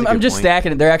 No, I'm good just point.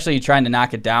 stacking it. They're actually trying to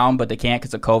knock it down, but they can't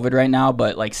because of COVID right now.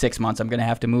 But like 6 months, I'm gonna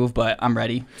have to move. But I'm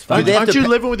ready. It's fine. they have Aren't to you pay-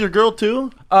 living with your girl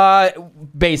too?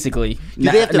 Basically,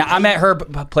 they have to I'm pay- at her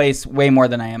place way more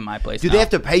than I am my place. Do now. they have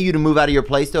to pay you to move out of your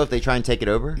place, though, if they try and take it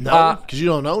over? No, because you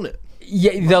don't own it.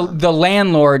 Yeah, the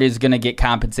landlord is gonna get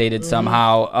compensated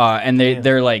somehow, and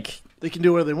they're like, They can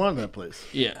do whatever they want in that place.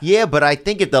 yeah. Yeah, but I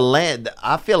think if the land,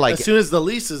 I feel like As soon as the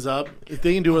lease is up, if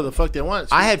they can do whatever the fuck they want.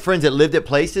 I had friends that lived at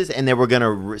places and they were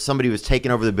gonna somebody was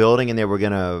taking over the building and they were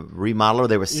gonna remodel or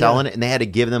they were selling it and they had to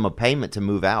give them a payment to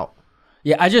move out.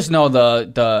 Yeah, I just know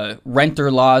the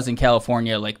renter laws in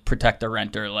California like protect the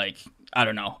renter like I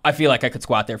don't know. I feel like I could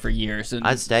squat there for years. And,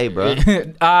 I'd stay, bro.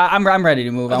 I'm ready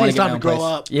to move. I I want think to it's get time my to own grow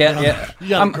place. up. Yeah. You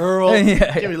got a girl. Yeah. You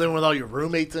can't be living with all your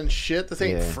roommates and shit. This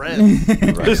ain't Yeah. Friends.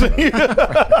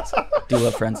 Do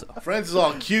love Friends. Friends is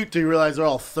all cute till you realize they're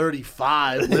all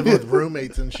 35, living with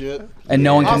roommates and shit. And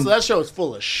no one can. Also, that show is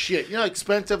full of shit. You know how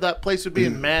expensive that place would be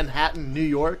in Manhattan, New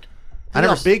York? I You know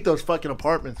never how big those fucking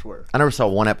apartments were. I never saw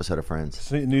one episode of Friends.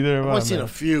 See, neither have I've I. only seen man. a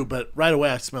few, but right away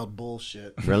I smelled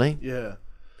bullshit. Really? Yeah.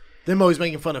 Them always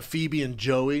making fun of Phoebe and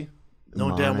Joey.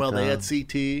 Knowing damn well they had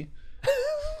Monica. CT.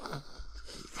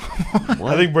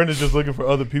 I think Brenda's just looking for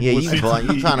other people Yeah, with you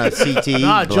CT. trying to CT?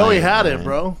 Nah, Joey blame, had it, man.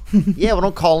 bro. Yeah, well,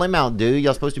 don't call him out, dude.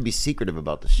 Y'all supposed to be secretive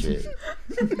about the shit.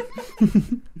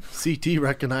 CT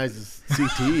recognizes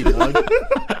CT, dog.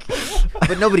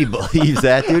 But nobody believes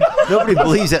that, dude. Nobody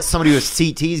believes that somebody with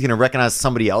CT is gonna recognize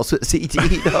somebody else with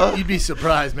CT, dog. You'd be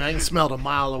surprised, man. I can smell it a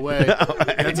mile away.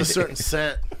 That's a certain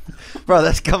scent. Bro,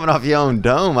 that's coming off your own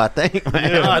dome, I think,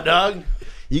 man. Yeah, dog.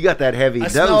 You got that heavy I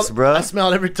dose, smell, bro. I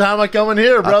smell it every time I come in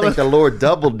here, I brother. think the Lord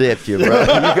double dipped you, bro. You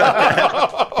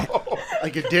got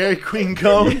Like a Dairy Queen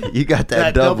cone. that, you got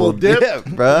that double dip,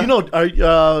 bro. You know, are you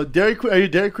a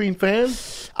Dairy Queen fan?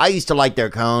 I used to like their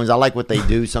cones. I like what they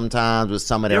do sometimes with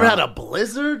some of You their. ever had a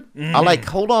blizzard? I like.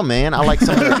 Hold on, man. I like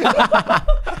some of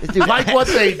their. Dude, Like what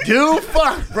they do?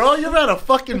 Fuck, bro. You ever had a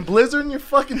fucking blizzard in your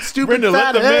fucking stupid Brenda,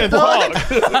 fat let the man head, dog?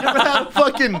 talk. You ever had a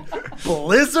fucking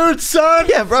blizzard, son?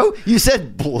 Yeah, bro. You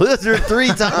said blizzard 3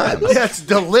 times. Yeah, it's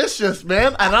delicious,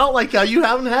 man. And I don't like how you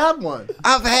haven't had one.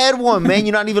 I've had one, man.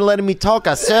 You're not even letting me talk.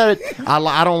 I said it.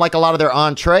 I don't like a lot of their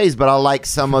entrees, but I like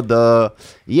some of the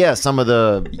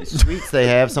sweets they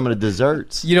have, some of the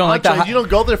desserts. You don't like Andre, that? you don't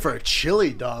go there for a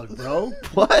chili dog, bro.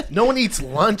 What? No one eats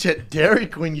lunch at Dairy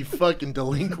Queen, you fucking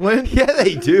delinquent. Yeah,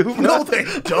 they do. bro. No, they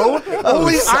don't. Oh,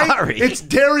 sorry. It's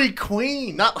Dairy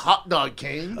Queen, not Hot Dog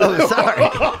King. Oh, sorry.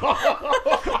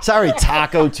 Sorry,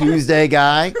 Taco Tuesday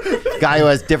guy. Guy who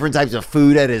has different types of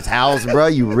food at his house, bro.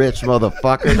 You rich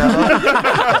motherfucker,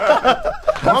 dog.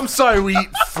 I'm sorry we eat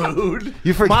food.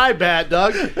 You forget- My bad,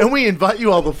 dog. And we invite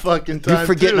you all the fucking time. You're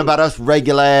forgetting too. about us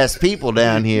regular ass people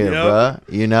down here, Yep. bruh.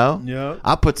 You know? Yep.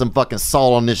 I'll put some fucking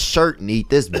salt on this shirt and eat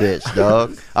this bitch,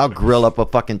 dog. I'll grill up a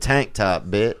fucking tank top,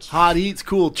 bitch. Hot eats,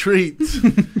 cool treats.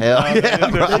 Hell yeah, That's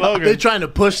their bro. slogan. They're trying to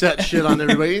push that shit on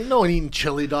everybody. Ain't no one eating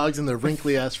chili dogs and their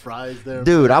wrinkly ass fries there.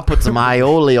 Dude, I'll put some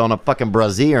aioli on a fucking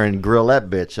brazier and grill that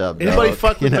bitch up, dog. Anybody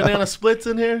fuck with You know? banana splits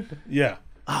in here? Yeah.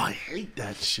 Oh, I hate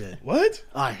that shit. What?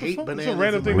 I hate It's bananas. a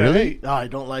random in thing my- to Really? hate. Oh, I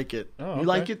don't like it. Oh, You okay.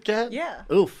 like it, Kat? Yeah.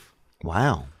 Oof.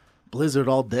 Wow. Blizzard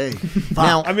all day.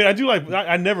 Now, I mean, I do like.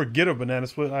 I never get a banana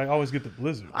split. I always get the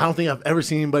blizzard. I don't think I've ever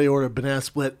seen anybody order a banana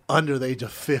split under the age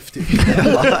of 50.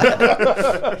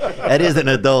 that is an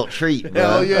adult treat, bro.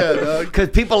 Hell yeah, dog. Because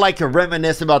people like to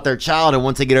reminisce about their childhood.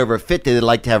 Once they get over 50, they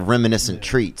like to have reminiscent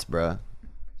treats, bro.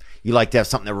 You like to have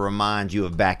something that reminds you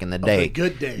of back in the day. the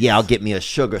good days. Yeah, I'll get me a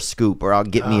sugar scoop or I'll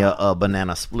get me a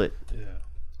banana split.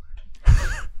 Yeah.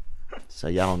 So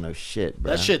y'all don't know shit,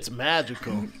 bro. That shit's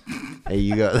magical. There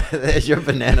you go. There's your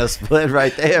banana split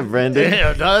right there, Brendan.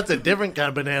 Damn, no, that's a different kind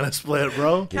of banana split,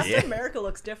 bro. Captain America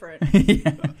looks different. What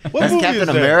That's movie Captain is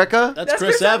that? America? That's That's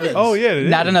Chris Chris Evans. Evans. Oh yeah, it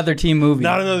Not is. another team movie.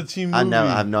 Not another team movie. I know.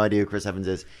 I have no idea who Chris Evans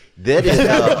is. That is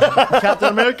Captain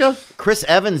America? Chris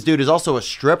Evans, dude, is also a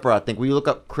stripper. I think. Will you look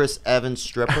up Chris Evans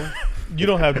stripper? You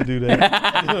don't have to do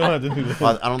that. You don't have to do that.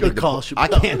 Well, I don't Good think call, Should I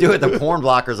be- can't do it. The porn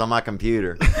blockers on my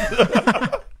computer.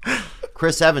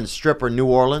 Chris Evans stripper, New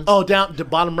Orleans. Oh, down to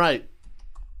bottom right.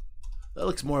 That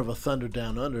looks more of a Thunder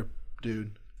Down Under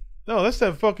dude. No, that's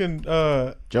that fucking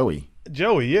Joey.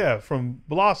 Joey. Yeah, from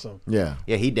Blossom. Yeah.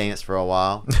 Yeah, he danced for a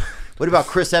while. What about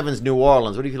Chris Evans, New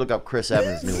Orleans? What if you look up Chris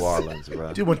Evans, New Orleans,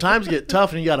 bro? Dude, when times get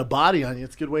tough and you got a body on you,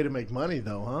 it's a good way to make money,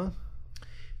 though,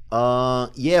 huh?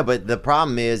 Yeah, but the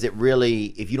problem is, it really,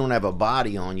 if you don't have a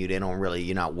body on you,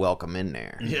 you're not welcome in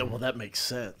there. Yeah, well, that makes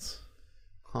sense.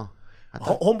 Huh. I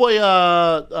thought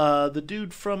Homeboy, the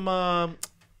dude from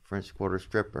French Quarter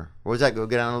stripper. Or was that? Go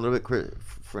get down a little bit.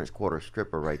 French Quarter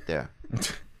stripper right there.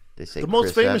 They say the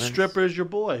most Chris famous Evans. stripper is your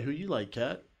boy. Who you like,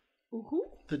 Kat? Who?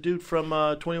 The dude from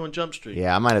 21 Jump Street.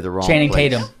 Yeah, I might have the wrong. Channing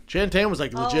place. Tatum. Channing Tatum was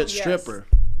like a legit yes. stripper.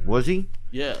 Was he?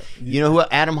 Yeah. You know who?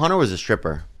 Adam Hunter was a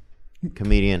stripper,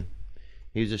 comedian.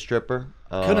 He was a stripper.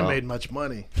 Couldn't have made much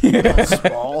money.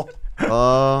 Small. He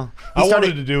I wanted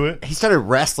started. to do it. He started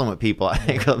wrestling with people. I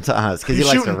think sometimes because he You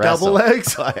likes to shooting wrestle. double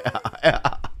legs?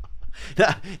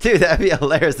 Dude, that'd be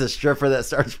hilarious. The stripper that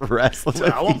starts wrestling.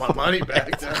 With I want people. my money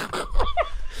back. Dude,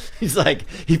 He's like,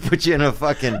 he put you in a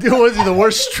fucking. was he the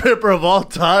worst stripper of all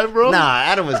time, bro? Nah,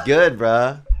 Adam was good,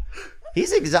 bro.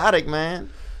 He's exotic,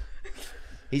 man.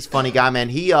 He's a funny guy, man.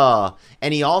 He and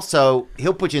he'll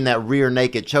put you in that rear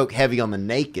naked choke, heavy on the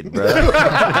naked, bro.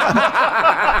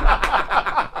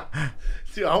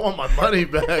 Dude, I want my money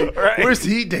back. Where's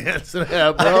he dancing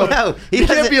at, bro? I know. He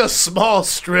can't be a small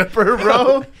stripper,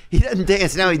 bro. He doesn't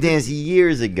dance now. He danced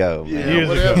years ago. Man. Yeah,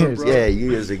 whatever, bro. Yeah,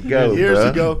 years ago. Years bro.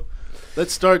 ago.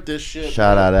 Let's start this shit.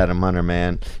 Shout out Adam Hunter,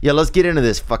 man. Yeah, let's get into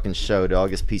this fucking show, dog.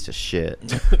 This piece of shit.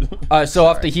 So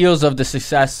off the heels of the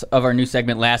success of our new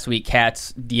segment last week,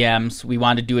 Kat's DMs, we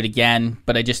wanted to do it again,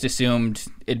 but I just assumed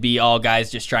it'd be all guys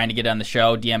just trying to get on the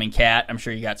show, DMing Kat. I'm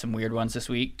sure you got some weird ones this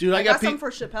week. Dude, I got some for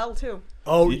Chappelle too.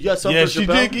 Oh, you got some Yeah, for she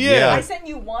Chappelle? did. Yeah. I sent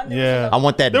you one. Yeah. I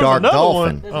want that There was dark another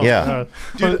dolphin. one. Oh, yeah. God.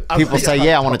 Dude, People say,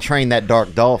 yeah, I want to train that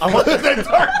dark dolphin. I want that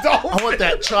dark dolphin. I want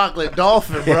that chocolate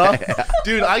dolphin, bro.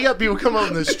 Dude, I got people come out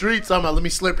in the streets talking about, let me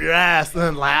slip your ass, and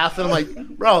then laugh. And I'm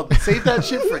like, bro, save that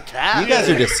shit for Kat. You guys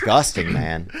are disgusting,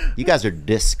 man. You guys are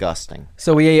disgusting.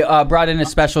 So we brought in a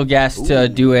special guest to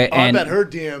do it, Oh, I and bet her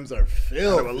DMs are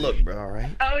filled. Look, bro, all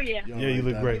right? Oh yeah. Yeah, you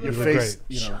look great. You Your look face,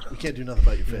 great. you know, we can't do nothing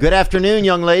about your face. Good afternoon,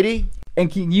 young lady.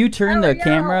 can you turn Oh, the yeah.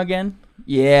 camera again?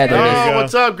 Yeah, there it is. you Oh, go.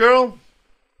 what's up, girl?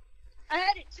 I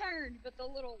had it turned, but the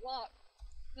little lock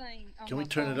thing. On Can we my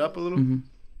turn phone. it up a little?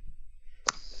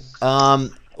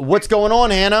 What's going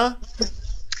on, Hannah?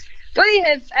 We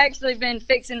have actually been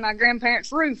fixing my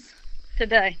grandparents' roof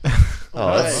today.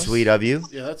 Oh, that's Nice. sweet of you.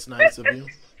 Yeah, that's nice of you.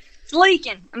 It's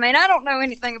leaking. I mean, I don't know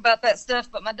anything about that stuff,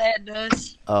 but my dad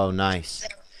does. Oh, nice.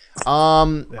 That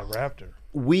raptor.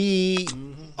 We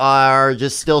are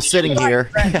just still sitting here.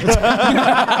 We're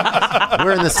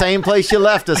in the same place you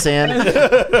left us in.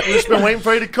 We've just been waiting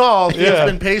for you to call. He's Yeah.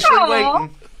 been patiently Aw.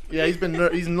 waiting. Yeah, he's a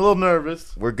little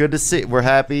nervous. We're good to see. We're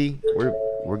happy.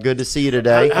 We're good to see you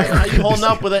today. How you holding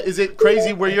up with it? Is it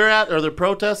crazy where you're at? Are there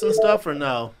protests and stuff or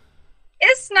no?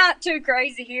 It's not too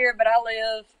crazy here, but I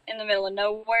live in the middle of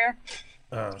nowhere,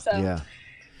 so Yeah.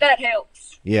 that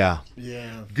helps. Yeah.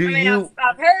 Yeah. Do I mean, you?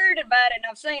 I've heard about it and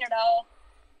I've seen it all.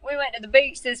 We went to the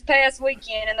beach this past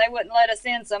weekend and they wouldn't let us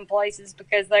in some places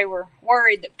because they were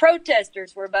worried that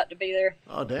protesters were about to be there.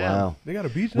 Oh, damn. Wow. They got a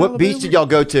beach. in What Alabama? beach did y'all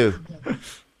go to?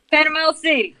 Panama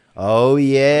City. Oh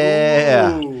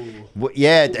yeah.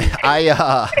 Yeah. I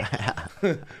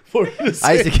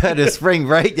used to go to spring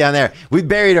break down there. We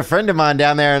buried a friend of mine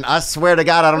down there, and I swear to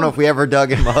God, I don't know if we ever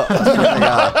dug him up. I swear to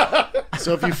God.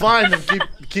 So if you find him,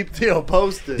 keep Theo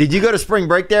posted. Did you go to spring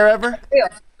break there ever? Yeah.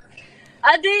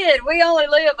 I did. We only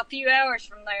live a few hours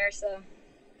from there, so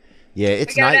Yeah, we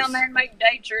it's go nice. down there and make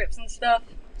day trips and stuff.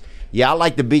 Yeah, I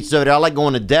like the beaches over there. I like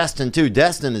going to Destin too.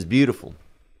 Destin is beautiful.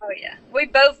 Oh yeah, we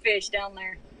both fish down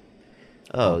there.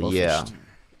 Oh yeah.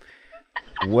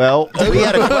 Well, we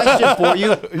had a question for you.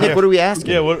 Nick, what are we asking?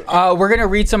 Yeah. What? We're gonna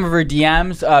read some of her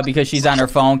DMs because she's on her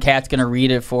phone. Kat's gonna read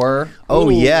it for her. Oh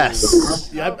yes.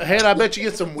 Yeah, I bet you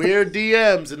get some weird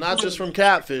DMs and not just from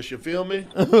Catfish. You feel me?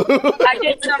 I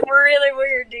get some really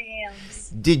weird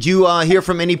DMs. Did you hear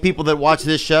from any people that watch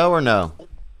this show or no?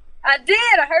 I did.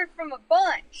 I heard from a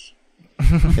bunch.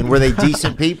 And were they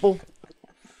decent people?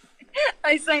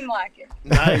 They seem like it.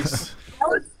 Nice.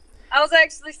 I was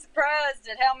actually surprised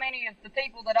at how many of the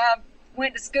people that I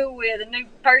went to school with and knew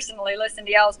personally listened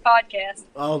to y'all's podcast.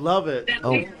 Oh, love it.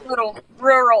 Down here in little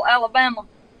rural Alabama.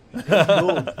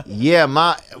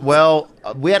 Yeah,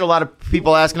 we had a lot of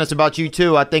people asking us about you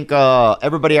too. I think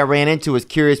everybody I ran into was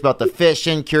curious about the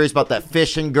fishing, curious about that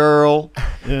fishing girl.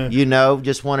 Yeah. You know,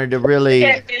 just wanted to really.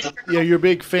 Catfish. Yeah, you're a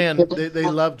big fan. They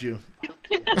loved you.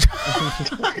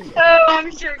 Oh,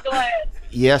 I'm sure glad.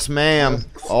 Yes, ma'am.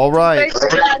 All right.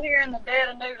 Especially out here in the dead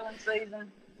of noodling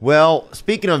season. Well,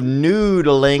 speaking of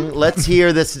noodling, let's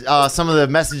hear this. Some of the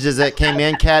messages that came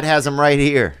in. Kat has them right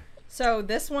here. So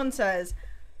this one says,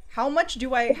 how much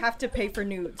do I have to pay for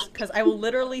nudes? Because I will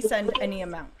literally send any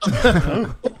amount.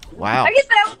 Wow. I guess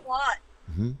that was a lot.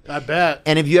 I bet.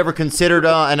 And have you ever considered?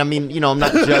 And I mean, you know, I'm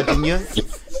not judging you.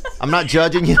 I'm not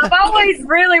judging you. I've always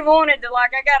really wanted to,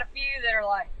 like, I got a few that are,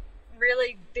 like,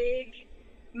 really big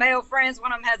male friends.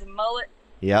 One of them has a mullet.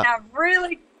 Yeah. And I've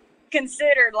really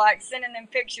considered, like, sending them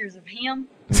pictures of him.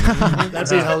 That'd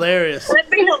be hilarious. That'd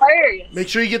be hilarious. Make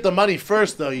sure you get the money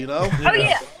first, though, you know? Oh,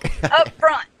 yeah. Up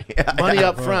front. Money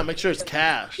up front. Make sure it's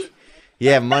cash.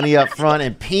 Yeah, money up front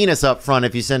and penis up front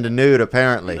if you send a nude,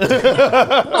 apparently.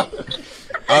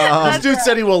 This dude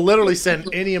said he will literally send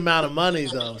any amount of money,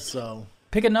 though, so.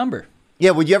 Pick a number.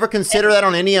 Yeah, would you ever consider that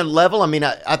on any level? I mean,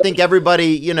 I think everybody,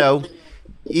 you know,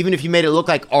 even if you made it look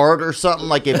like art or something,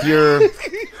 like if you're,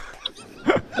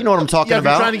 you know what I'm talking Yeah, if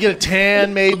you're about? trying to get a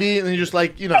tan, maybe, and then you're just,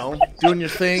 like, you know, doing your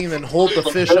thing, and then hold the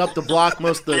fish up to block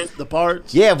most of the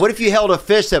parts. Yeah, what if you held a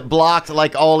fish that blocked,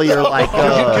 like, all of your, like,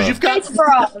 Because you've got...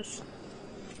 Bras.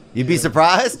 You'd be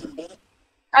surprised?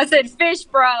 I said fish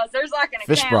bras. There's like an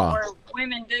Fish account bra. where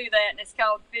women do that, and it's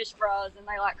called fish bras, and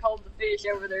they like hold the fish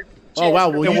over their chest. Oh wow!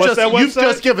 Well, And what's that you've website?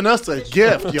 just given us a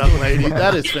gift, young lady.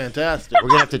 That is fantastic. We're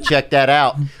gonna have to check that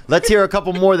out. Let's hear a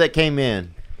couple more that came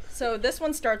in. So this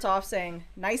one starts off saying,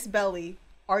 "Nice belly.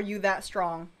 Are you that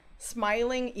strong?"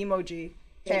 Smiling emoji.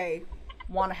 Hey,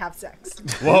 wanna have sex?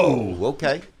 Whoa.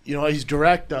 Okay. You know he's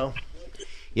direct though.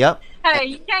 Yep. Hey,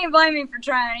 you can't blame him for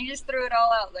trying. He just threw it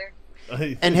all out there.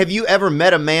 And have you ever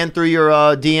met a man through your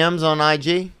DMs on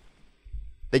IG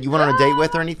that you went on a date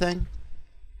with or anything?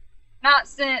 Not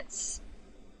since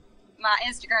my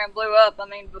Instagram blew up. I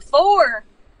mean, before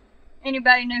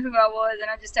anybody knew who I was,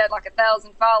 and I just had like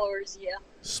 1,000 followers. Yeah.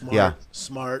 Smart. Yeah.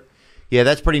 Smart. Yeah,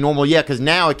 that's pretty normal. Yeah, because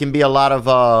now it can be a lot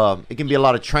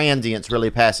of transients really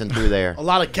passing through there. A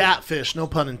lot of catfish, no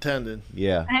pun intended.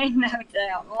 Yeah. Ain't no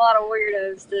doubt. A lot of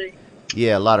weirdos too.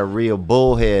 Yeah, a lot of real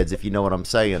bullheads, if you know what I'm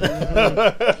saying.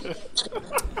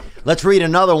 Let's read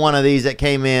another one of these that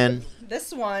came in.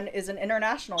 This one is an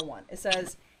international one. It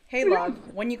says, "Hey love,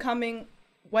 when you coming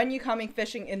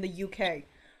fishing in the UK?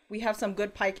 We have some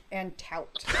good pike and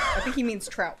trout." I think he means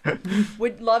trout.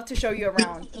 "Would love to show you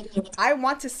around. I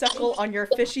want to suckle on your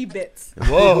fishy bits."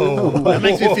 Whoa. That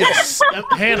makes me feel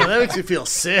Hannah. That makes me feel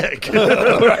sick.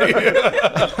 But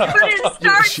it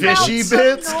starts Fishy out so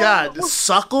bits, normal. God,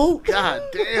 suckle, God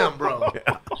damn, bro.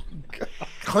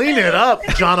 Clean it up,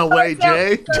 John Away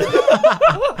Jay.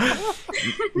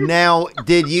 Now,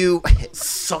 did you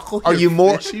Suckle. Are your you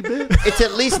more? fishy bits? It's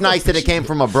at least nice that it came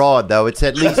from abroad, though. It's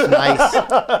at least nice.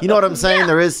 You know what I'm saying?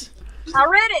 There is. I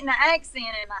read it in an accent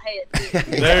in my head.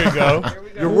 Too. There you go.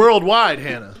 You're worldwide,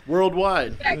 Hannah.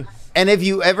 Worldwide. And have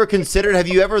you ever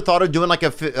thought of doing like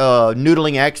a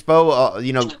noodling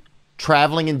expo?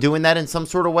 Traveling and doing that in some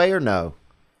sort of way, or no?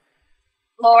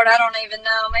 Lord, I don't even know.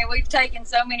 I mean, we've taken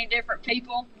so many different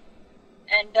people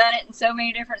and done it in so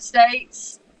many different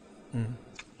states.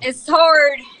 It's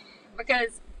hard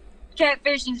because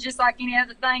catfishing is just like any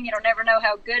other thing. You don't never know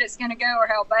how good it's going to go or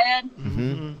how bad.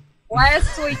 Mm-hmm.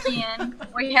 Last weekend,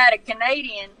 we had a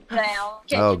Canadian down.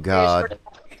 Oh, God. Fish.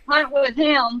 We're hunt with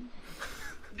him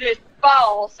this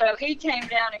fall, so he came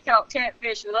down and caught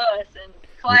catfish with us and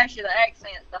clash of the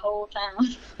accents the whole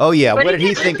time. Oh yeah. But What did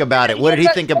he think about it? What did he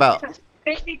think about?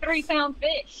 53-pound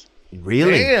fish.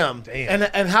 Really? Damn.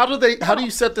 And how do you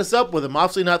set this up with him?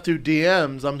 Obviously not through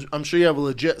DMs. I'm sure you have a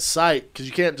legit site because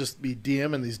you can't just be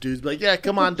DMing these dudes. Be like, yeah,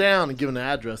 come on down and give an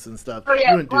address and stuff. Oh You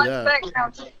yeah, wouldn't do lots that. of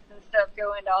background checks and stuff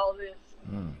go into all this.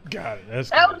 Got it. That's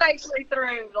That good. was actually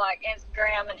through like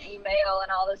Instagram and email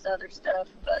and all this other stuff.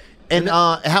 But And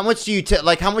how much do you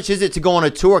how much is it to go on a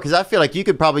tour? Because I feel like you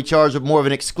could probably charge more of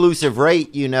an exclusive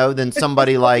rate, than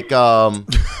somebody like one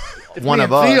Me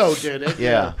of and Theo us. did it.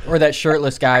 Yeah. Or that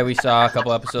shirtless guy we saw a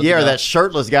couple episodes Yeah, ago. or that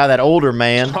shirtless guy, that older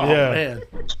man. Oh, Yeah. man.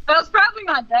 that was probably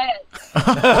my dad.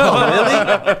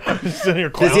 Oh, really? Sitting here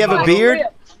Does he have a Like, beard?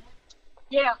 ripped.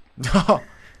 Yeah.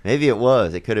 Maybe it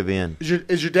was. It could have been.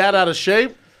 Is your dad out of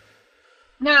shape?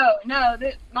 No.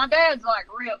 My dad's like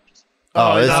ripped.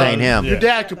 Oh, this no. ain't him. Your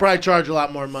dad could probably charge a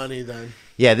lot more money then.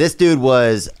 Yeah, this dude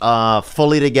was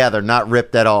fully together, not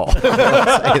ripped at all. Say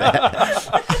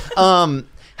that.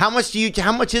 How much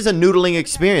is a noodling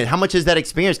experience? How much is that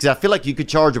experience? Because I feel like you could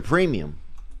charge a premium.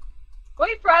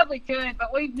 We probably could,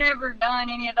 but we've never done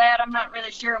any of that. I'm not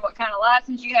really sure what kind of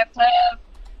license you have to have.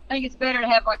 I think it's better to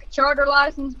have like a charter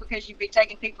license because you'd be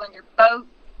taking people in your boat.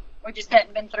 We just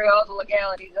hadn't been through all the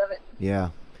legalities of it. Yeah.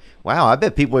 Wow, I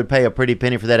bet people would pay a pretty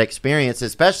penny for that experience,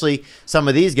 especially some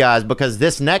of these guys, because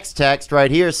this next text right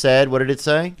here said, what did it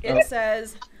say? It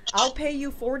says, "I'll pay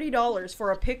you $40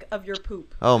 for a pic of your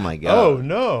poop." Oh, my God. Oh,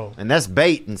 no. And that's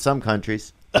bait in some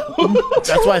countries.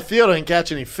 That's why Theo didn't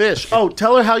catch any fish. Oh,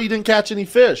 tell her how you didn't catch any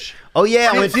fish. Oh, yeah,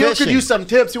 I went Theo fishing. could use some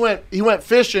tips. He went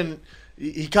fishing.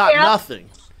 He caught Yeah. nothing.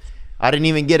 I didn't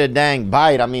even get a dang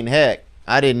bite. I mean, heck,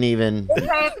 I didn't even... It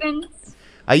happens.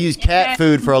 I used cat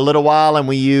food for a little while, and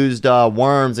we used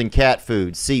worms and cat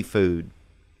food, seafood.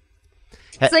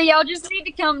 So y'all just need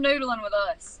to come noodling with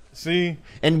us. See?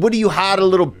 And what do you hide a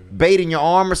little bait in your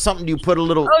arm or something? Do you put a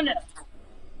little...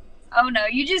 Oh no.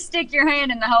 You just stick your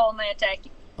hand in the hole and they attack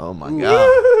you. Oh, my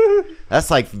God.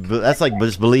 That's like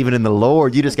just believing in the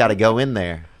Lord. You just got to go in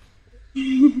there.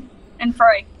 And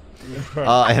pray.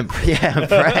 And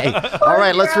pray. All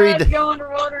right, let's read. Go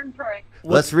underwater and pray.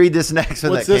 Let's read this next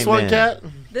one. What's that this came one, in. Kat?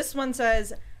 This one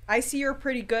says, "I see you're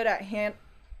pretty good at noodling,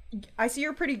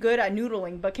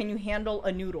 but can you handle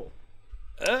a noodle?"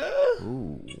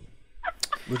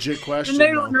 Legit The question.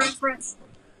 noodling though. reference.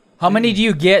 How many do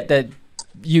you get that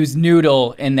use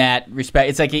noodle in that respect?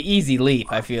 It's like an easy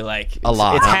leap, I feel like. A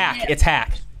lot. It's hack. It's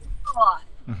hack. A lot.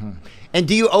 And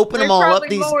do you open There's them all up probably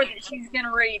these? more that she's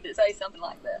gonna read that say something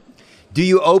like that. Do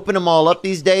you open them all up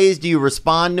these days? Do you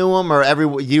respond to them, or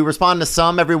do you respond to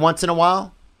some every once in a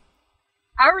while?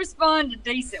 I respond to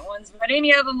decent ones, but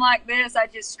any of them like this, I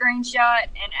just screenshot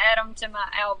and add them to my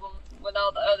album with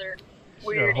all the other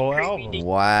weird whole and album. creepy.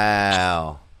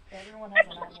 Wow. Everyone has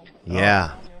an album.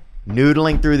 Yeah.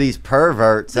 Noodling through these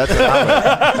perverts. That's what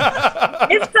I'm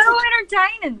It's so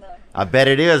entertaining though. I bet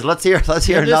it is. Let's hear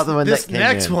another one. This that came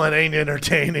next in. one ain't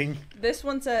entertaining. This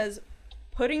one says,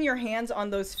 putting your hands on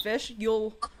those fish,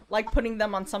 you'll like putting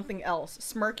them on something else.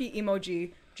 Smirky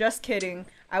emoji. Just kidding.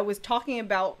 I was talking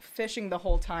about fishing the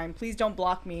whole time. Please don't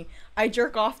block me. I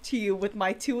jerk off to you with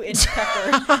my 2-inch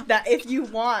pecker that if you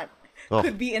want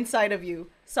could be inside of you.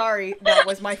 Sorry, that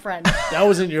was my friend. That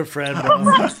wasn't your friend,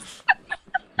 bro.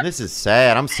 This is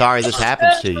sad. I'm sorry this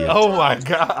happens to you. Oh my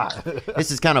god. This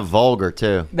is kind of vulgar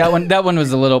too. That one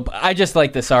was a little. I just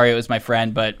like the sorry it was my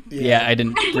friend, but yeah, I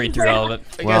didn't read through all of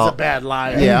it. That guy's a bad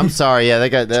liar. Yeah, I'm sorry. Yeah,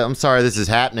 I'm sorry this is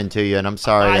happening to you, and I'm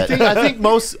sorry I that.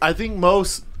 think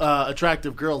most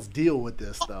attractive girls deal with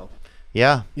this though.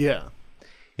 Yeah, Yeah,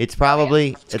 it's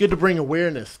probably it's good to bring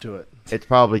awareness to it. it's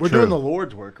probably We're true. doing the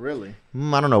Lord's work, really.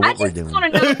 I don't know I what we're just doing.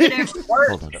 want to know if it ever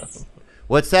Hold on. works.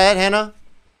 What's that, Hannah?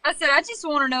 I said, I just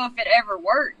want to know if it ever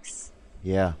works.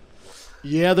 Yeah.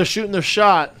 Yeah, they're shooting their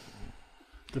shot.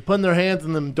 They're putting their hands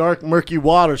in them dark, murky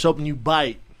waters, hoping you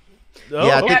bite. Oh, Yeah, I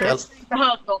Yeah, think- that's the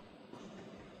hustle.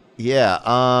 Yeah.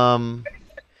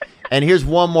 And here's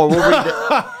one more. We'll read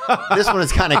this one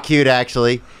is kind of cute,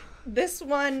 actually. This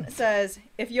one says,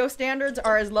 if your standards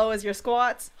are as low as your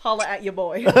squats, holla at your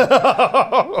boy.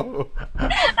 That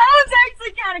was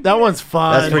actually kind of That one's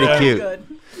fun. That's pretty cute. Good.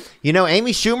 You know,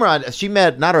 Amy Schumer, she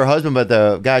met not her husband, but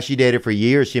the guy she dated for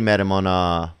years. She met him on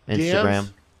Instagram,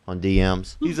 on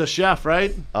DMs. He's a chef,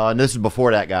 right? And this is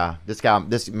before that guy.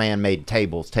 This man made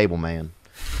tables, table man.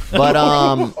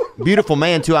 But beautiful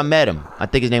man too. I met him. I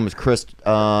think his name was Chris.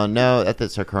 No,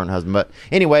 that's her current husband. But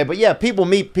anyway, yeah, people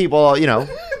meet people. You know,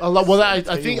 Well, I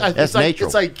think That's natural.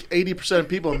 it's like 80% of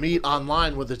people meet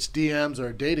online, whether it's DMs or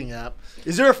a dating app.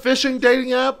 Is there a fishing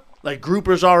dating app like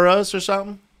Groupers R Us or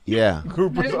something? yeah.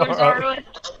 Who's Arlen?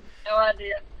 No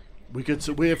idea. We could.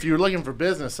 If you're looking for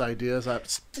business ideas,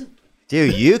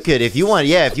 Dude, you could if you want.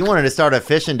 Yeah, if you wanted to start a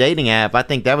fishing dating app, I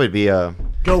think that would be a.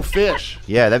 go fish.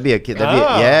 Yeah, that'd be a.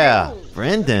 Ah. Yeah,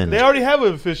 Brendan. They already have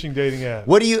a fishing dating app.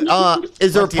 What do you?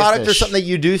 Is there a Plenty of product or fish. something that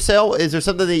you do sell? Is there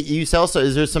something that you sell? So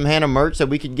is there some Hannah merch that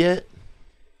we could get?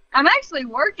 I'm actually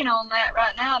working on that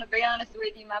right now, to be honest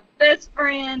with you. My best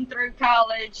friend through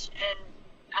college, and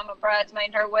I'm a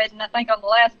bridesmaid at her wedding, I think on the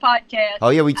last podcast. Oh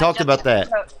yeah, we talked about that.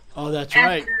 Oh, that's After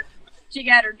right. she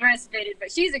got her dress fitted, but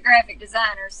she's a graphic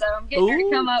designer, so I'm getting her to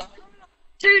come up with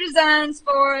 2 designs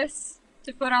for us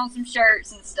to put on some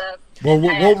shirts and stuff. Well,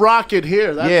 we'll rock it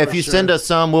here. That's Yeah, for if you sure. send us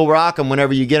some, we'll rock them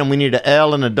whenever you get them. We need an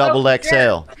L and a double Oh, XL.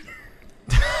 yeah.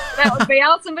 That would be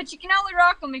awesome, but you can only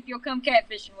rock them if you'll come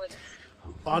catfishing with us.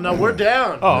 Oh no, we're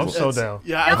down. Oh, I'm so down.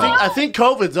 Yeah, I think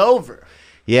COVID's over.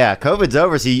 Yeah, COVID's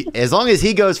over. So as long as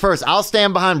he goes first, I'll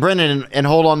stand behind Brendan and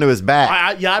hold on to his back.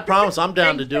 I promise I'm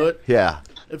down to do it. Yeah.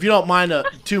 If you don't mind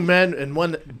 2 men and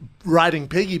one riding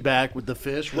piggyback with the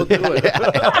fish, we'll do it.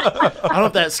 I don't know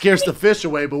if that scares the fish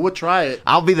away, but we'll try it.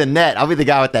 I'll be the net. I'll be the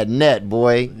guy with that net,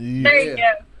 boy. There you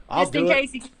go. I'll Just in do it.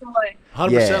 case he gets away.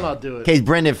 100% Yeah. I'll do In it. case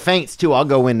Brendan faints too, I'll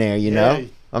go in there, you know? Yeah.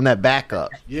 I'm that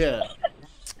backup. Yeah.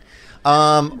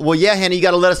 Well, yeah, Hannah, you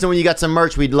got to let us know when you got some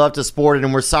merch. We'd love to support it,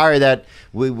 and we're sorry that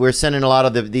we're sending a lot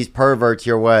of these perverts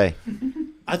your way.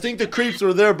 I think the creeps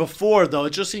were there before, though.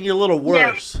 It's just seemed a little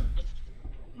worse.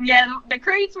 Yeah, the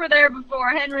creeps were there before.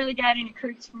 I hadn't really got any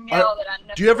creeps from y'all that I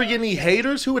know. Do you ever get any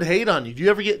haters? Who would hate on you? Do you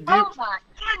ever get... Oh my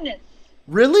goodness.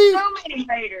 Really? So many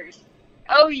haters.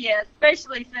 Oh yeah,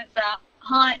 especially since I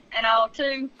hunt and all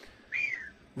too.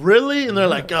 Really? And they're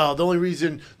like, oh, the only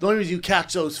reason you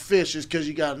catch those fish is because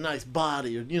you got a nice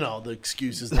body, or the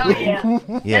excuses. Oh yeah.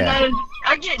 Yeah. And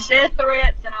I get death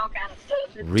threats and all kind of stuff.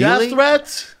 Really? Death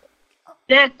threats?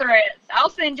 Death threats. I'll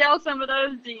send y'all some of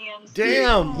those DMs.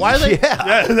 Damn. Why they...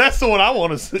 Yeah. That's the one I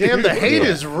want to see. Damn, the hate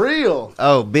is real.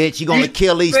 Oh, bitch, you gonna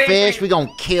kill these fish? We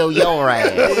gonna kill your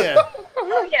ass. Yeah.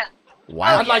 Oh yeah.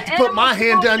 Wow. I'd like to put my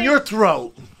hand down your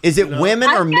throat. Is it women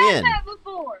or I've men? got that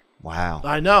before. Wow.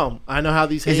 I know how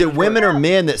these Is haters it women work. or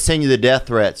men that send you the death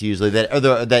threats usually that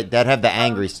have the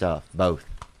angry stuff? Both.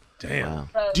 Damn. Wow.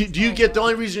 So, Do you get the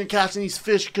only reason you're catching these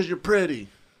fish because you're pretty?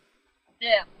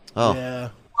 yeah, Oh. Yeah.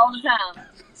 all the time.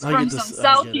 It's I from get some this- I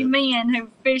get salty it. men who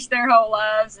fish their whole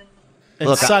lives and And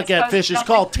Look, suck at fish. It's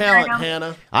called talent, Instagram.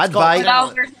 Hannah. I'd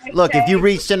bite. Look, if you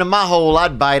reached into my hole,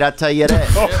 I'd bite. I tell you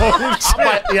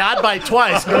that. I'd bite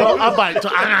twice, girl. I'd bite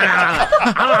twice.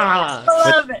 I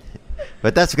love it.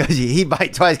 But that's because he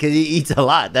bite twice because he eats a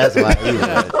lot. That's why.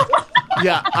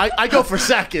 Yeah, I go for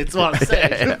seconds. What I'm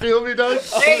saying. You feel me, Doug?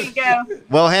 There you go.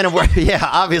 Well, Hannah,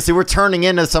 obviously we're turning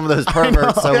into some of those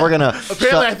perverts, so we're gonna.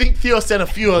 Apparently, I think Theo sent a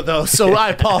few of those, so I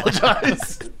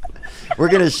apologize. We're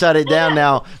gonna shut it down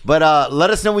now. But let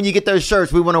us know when you get those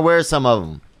shirts. We want to wear some of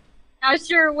them. I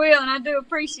sure will, and I do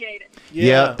appreciate it.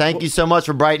 Yeah. Thank you so much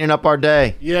for brightening up our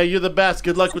day. Yeah, you're the best.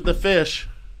 Good luck with the fish.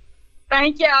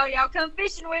 Thank y'all. Y'all come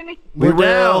fishing with me. We're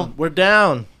down. We're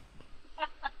down.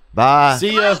 Bye.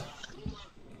 See ya.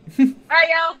 All right,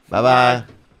 y'all. Bye bye.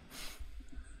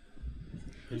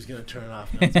 Who's gonna turn it off?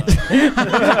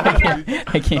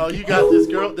 I can't. Oh, you got this,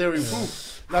 girl. There we go.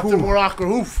 Nothing more awkward.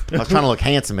 Oof. I was trying to look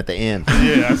handsome at the end.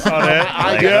 Yeah, I saw that.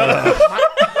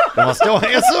 Am I still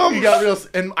handsome? You got real,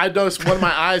 and I noticed one of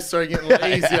my eyes started getting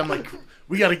lazy. I'm like,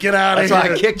 we got to get out of That's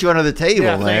here. why I kicked you under the table,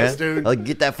 Yeah, man. thanks, dude. Like,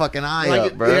 get that fucking eye When I up,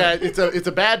 get- bro. Yeah, it's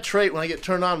a bad trait. When I get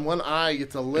turned on, one eye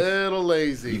gets a little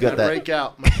lazy. You got I that- break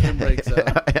out. My skin breaks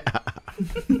out.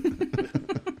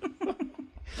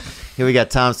 Here we got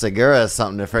Tom Segura has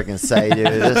something to freaking say, dude.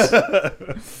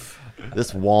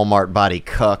 This Walmart body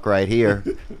cuck right here.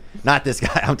 Not this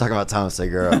guy. I'm talking about Tom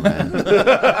Segura, man.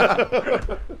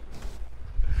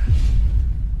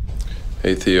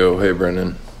 Hey Theo, hey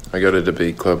Brennan. I got a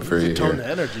debate club for you Tone the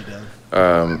here. energy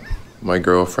down. My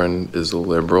girlfriend is a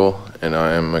liberal and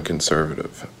I am a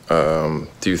conservative.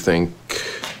 Do you think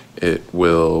it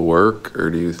will work or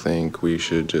do you think we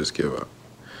should just give up?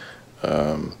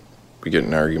 We get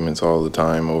in arguments all the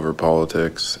time over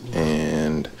politics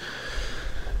and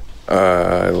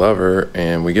I love her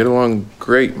and we get along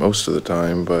great most of the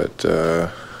time, but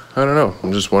I don't know.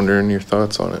 I'm just wondering your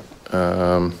thoughts on it.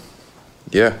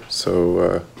 Yeah,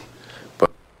 so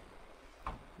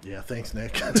Yeah, thanks,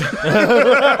 Nick. Yeah,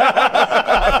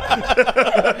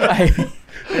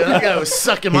 that guy was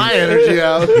sucking my energy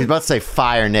out. He's about to say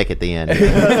fire Nick at the end.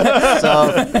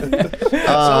 Someone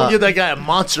give that guy a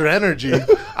monster energy.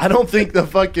 I don't think the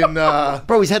fucking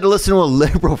Bro, he's had to listen to a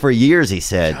liberal for years, he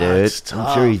said, God, dude. it's I'm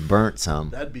sure tough. he's burnt some.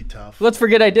 that'd be tough. Let's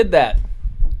forget I did that.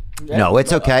 No,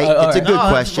 it's okay. It's a good No,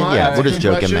 that's question. fine. Yeah, That's we're a just good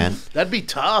joking, question. man. That'd be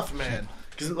tough, man.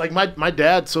 Because like my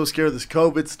dad's so scared of this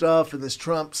COVID stuff and this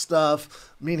Trump stuff.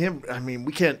 Me and him, I mean,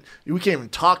 we can't even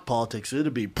talk politics.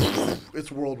 It'd be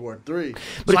it's World War III.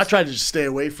 So I try to just stay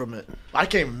away from it. I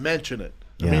can't even mention it.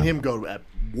 Me and him go at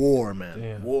war, man.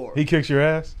 Damn. War. He kicks your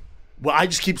ass? Well, I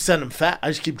just keep sending I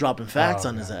just keep dropping facts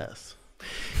on his ass.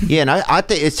 Yeah, and I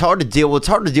think it's hard to deal. Well, it's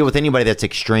hard to deal with anybody that's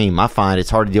extreme. I find it's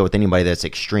hard to deal with anybody that's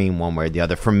extreme one way or the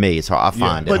other. For me, it's hard. I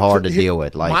find it But hard to here- deal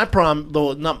with. Like my problem,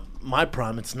 though, not my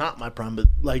problem. It's not my problem. But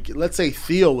like, let's say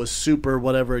Theo was super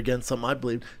whatever against something I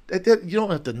believe. You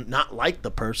don't have to not like the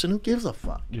person. Who gives a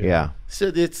fuck? yeah.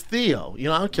 So it's Theo. You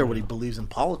know, I don't care what he believes in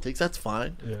politics. That's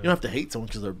fine. You don't have to hate someone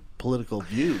because of their political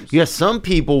views. Yeah, some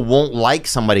people won't like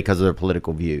somebody because of their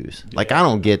political views. Like, I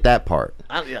don't get that part.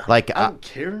 Like, I don't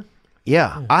care.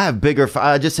 Yeah, I have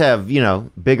I just have,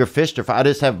 bigger fish to fry. I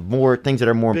just have more things that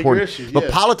are more Bigger important. issues, but yeah.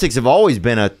 politics have always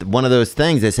been one of those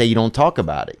things that say you don't talk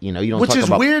about it. You don't Which talk is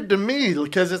about weird to me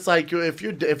because it's like if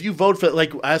you vote for,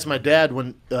 like, I asked my dad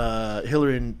when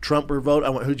Hillary and Trump were voting, I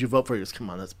went, who'd you vote for? He goes,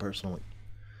 come on, that's personal.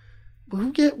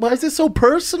 Why is it so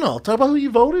personal? Talk about who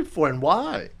you voted for and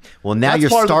why. Well, now That's you're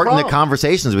part of the starting the problem.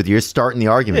 conversations with you. You're starting the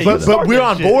argument. But, with them. but we're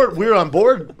on board. We're on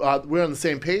board. We're on the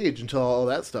same page until all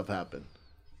that stuff happened.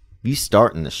 You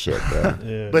starting the shit,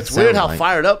 bro. But it's weird how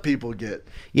fired up people get.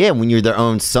 Yeah, when you're their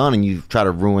own son and you try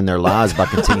to ruin their lives by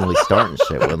continually starting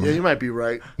shit with them. Yeah, you might be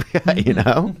right.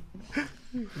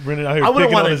 Brendan out here I wouldn't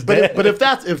picking want on to, his dad. but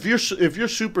if you're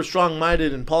super strong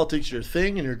minded and politics your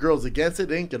thing and your girl's against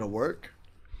it, it ain't gonna work.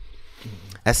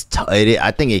 That's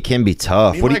I think it can be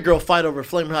tough. Me and my girl fight over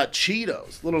flaming hot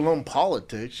Cheetos, let alone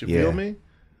politics. You feel me?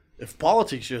 If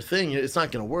politics your thing, it's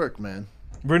not gonna work, man.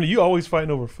 Brendan, you always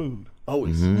fighting over food.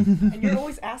 Always. And you're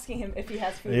always asking him if he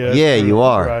has food. Yeah, true. you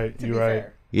are. Right, you're right.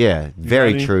 Yeah,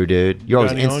 very true, dude. You're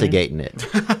always got any on you? instigating it.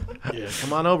 Yeah,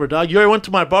 come on over, dog. You already went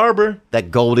to my barber. That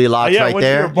Goldilocks Yeah, I right went to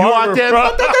there. your barber, You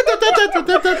walked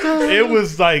in. It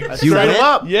was like You Straight went? him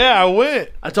up. Yeah, I went.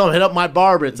 I told him hit up my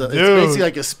barber. It's Dude. basically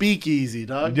like a speakeasy,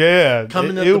 dog. Yeah,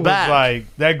 Coming it at the was back.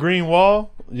 like that green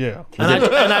wall. Yeah, And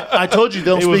I told you they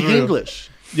don't It was speak real. English.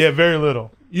 yeah, very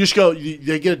little. You just go.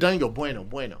 They get it done. You go bueno,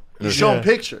 bueno. You show them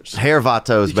pictures. Hair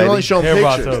vatos, You can baby. only show them Hair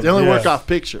pictures. vatos, They only work yeah. off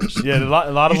pictures. Yeah, a lot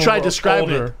of You them try were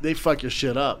describing older. it, they fuck your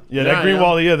shit up. Yeah, that green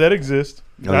wall. Yeah, that exists.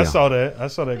 Oh, I yeah. saw that. I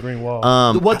saw that green wall.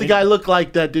 What the guy looked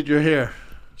like that did your hair?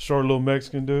 Short little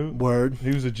Mexican dude. Word. He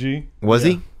was a G. Was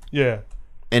he? Yeah.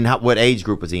 And what age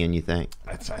group was he in, you think?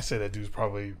 I say that dude's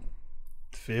probably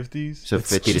 50s. So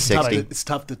 50 to It's tough 60? It's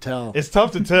tough to tell. It's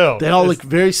tough to tell. They all It's- look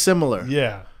very similar.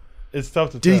 Yeah. It's tough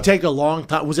to Did tell. he take a long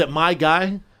time? Was it my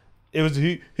guy? It was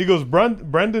he goes,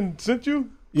 Brendan sent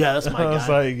you? Yeah, that's my guy. I was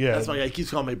like, yeah. That's my guy. He keeps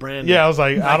calling me Brandon. Yeah, I was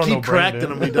like, I don't know keep correcting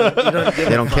Brandon. him. He don't They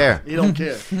don't care. He don't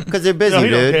care. Because they're busy, No, he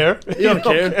dude. don't care. He don't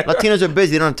care. Latinos are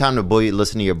busy. They don't have time to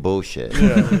listen to your bullshit.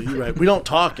 Yeah, you're right. We don't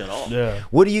talk at all. Yeah.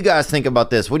 What do you guys think about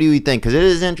this? What do you think? Because it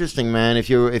is interesting, man. If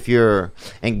you're,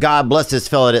 and God bless this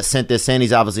fella that sent this in.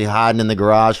 He's obviously hiding in the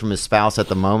garage from his spouse at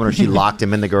the moment, or she locked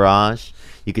him in the garage.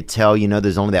 You could tell,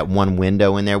 there's only that one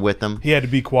window in there with him. He had to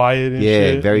be quiet and Yeah,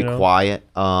 shit. very quiet.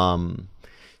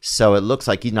 So it looks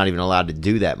like he's not even allowed to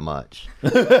do that much.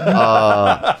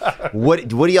 What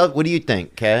do you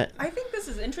think, Kat? I think this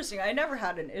is interesting. I never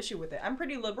had an issue with it. I'm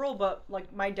pretty liberal, but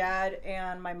like my dad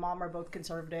and my mom are both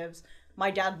conservatives.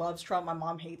 My dad loves Trump. My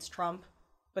mom hates Trump,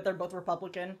 but they're both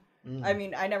Republican. I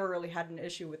mean, I never really had an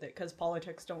issue with it because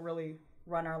politics don't really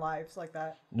run our lives like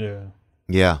that. Yeah.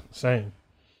 Yeah. Same.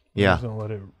 Yeah. Just don't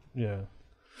let it, yeah.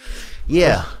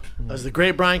 Yeah. As the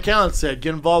great Brian Callen said,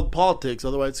 get involved in politics,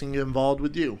 otherwise it's going to get involved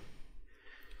with you.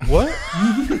 What?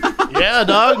 Yeah,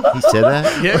 dog. He said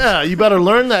that? Yeah, you better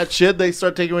learn that shit. They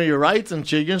start taking away your rights and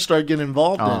shit. You're going to start getting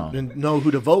involved in and know who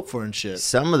to vote for and shit.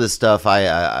 Some of the stuff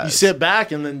You sit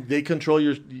back and then they control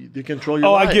your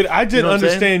Oh, life. I get it. I didn't You know what I'm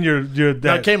saying? understand your No,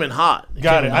 that. it came in hot.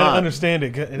 Got came it. in I didn't hot. understand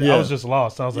it. And Yeah. I was just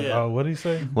lost. I was like, Yeah. oh, what did he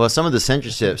say? Well, some of the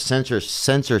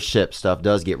censorship stuff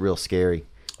does get real scary.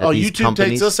 at Oh, these YouTube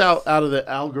companies. takes us out of the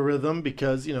algorithm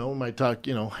because, we might talk,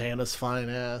 Hannah's fine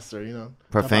ass or,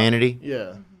 Profanity.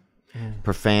 Yeah.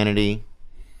 Profanity.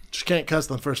 Just can't cuss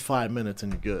in the first 5 minutes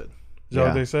and you're good. Is that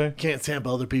what they say? Can't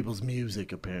sample other people's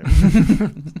music, apparently.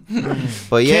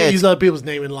 But yeah, Can't use other people's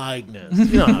name and likeness.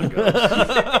 You know how it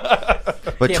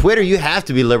goes. but Twitter, you have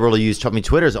to be liberal to use Trump. I mean,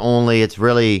 Twitter's only, it's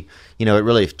really, it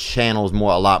really channels a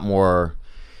lot more.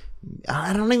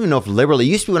 I don't even know if liberal. It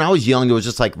used to be when I was young, it was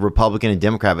just like Republican and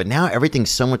Democrat, but now everything's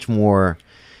so much more.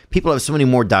 People have so many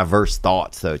more diverse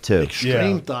thoughts, though, too.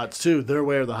 Extreme thoughts, too. Their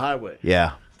way or the highway.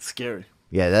 Yeah. It's scary.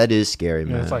 Yeah, that is scary,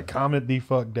 man. Yeah, it's like comment the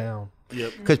fuck down.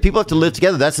 Yep. Because people have to live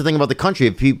together. That's the thing about the country.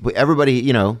 If people,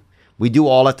 everybody, we do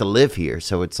all have to live here.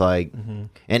 So it's like,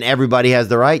 and everybody has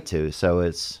the right to. So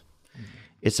it's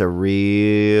a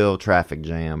real traffic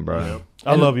jam, bro. Yep.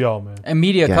 I love y'all, man. And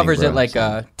media Gang, covers bro, it like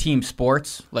so. team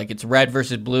sports, like it's red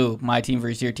versus blue, my team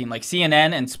versus your team. Like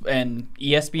CNN and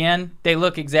ESPN, they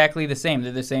look exactly the same.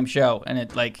 They're the same show, and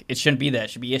it shouldn't be that. It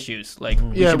should be issues. Like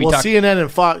we Yeah, should be well, talking. CNN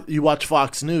and Fox, you watch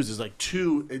Fox News, is like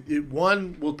two.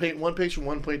 One will paint one picture,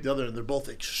 one paint the other, and they're both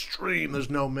extreme.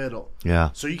 There's no middle. Yeah.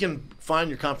 So you can find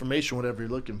your confirmation, whatever you're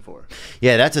looking for.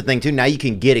 Yeah, that's the thing, too. Now you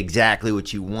can get exactly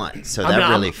what you want. So that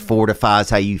really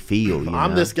fortifies how you feel.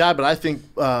 I'm this guy, but I think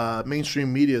mainstream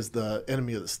media is the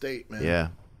enemy of the state, man. Yeah.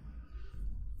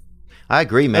 I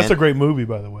agree, man. That's a great movie,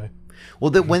 by the way.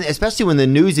 Well, especially when the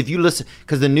news, if you listen,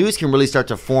 because the news can really start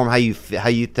to form how you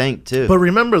think, too. But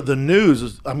remember, the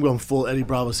news, I'm going full Eddie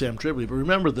Bravo, Sam Tripoli, but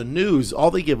remember, the news,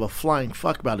 all they give a flying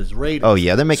fuck about is ratings. Oh,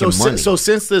 yeah, they're making money. So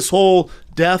since this whole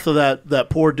death of that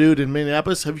poor dude in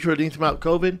Minneapolis, have you heard anything about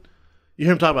COVID? You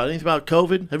hear him talk about anything about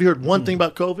COVID? Have you heard one thing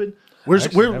about COVID? Where's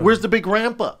the big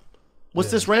ramp up? What's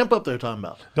this ramp up they're talking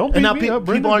about? Don't and now beat me up,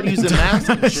 people aren't using masks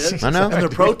and shit. I know. And they're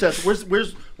protesting.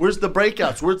 Where's the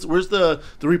breakouts? Where's the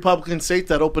Republican states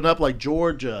that open up like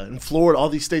Georgia and Florida? All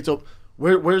these states.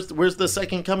 Where's the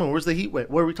second coming? Where's the heat wave?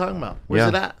 What are we talking about? Where's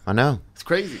it at? I know. It's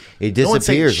crazy. It No one's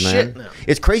saying disappears, shit man. now.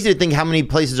 It's crazy to think how many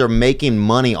places are making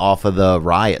money off of the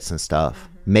riots and stuff.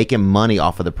 Making money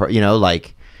off of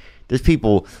the, there's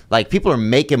people are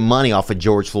making money off of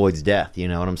George Floyd's death. You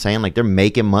know what I'm saying? Like they're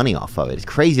making money off of it. It's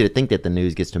crazy to think that the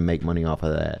news gets to make money off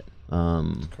of that.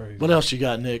 What else you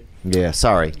got, Nick? Yeah,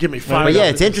 sorry. Get me fired But yeah,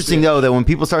 up it's in interesting this though that when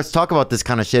people start to talk about this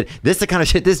kind of shit, this is the kind of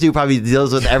shit this dude probably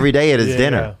deals with every day at his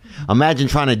dinner. Imagine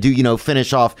trying to do,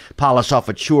 polish off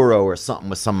a churro or something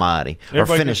with somebody,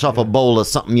 Everybody or finish off a bowl of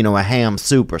something, a ham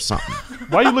soup or something.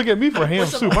 Why you look at me for ham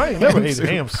soup? I ain't never hated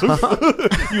ham soup.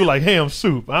 You like ham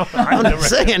soup? I'm just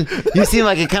saying, you seem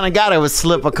like a kind of guy that would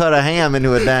slip a cut of ham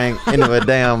into a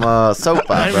damn soap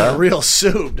pot, I'm bro. a real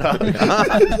soup, dog.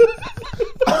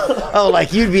 Oh,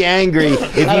 like you'd be angry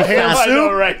if you ham found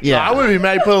soup? Yeah. I wouldn't be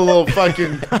mad to put a little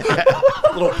fucking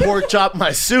little pork chop in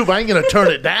my soup. I ain't gonna turn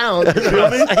it down. You feel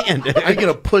me? I ain't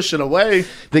gonna push it away.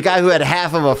 The guy who had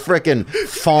half of a frickin'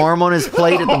 farm on his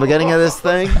plate at the beginning of this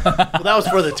thing. Well, that was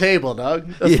for the table, dog.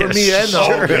 That's for Yeah, me and the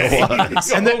sure whole it thing.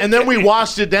 was. And then we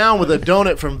washed it down with a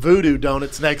donut from Voodoo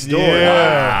Donuts next door.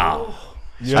 Yeah.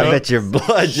 Yeah. I bet your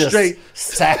blood just Straight.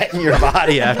 sat in your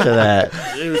body after that.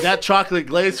 Dude, that chocolate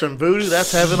glaze from Voodoo,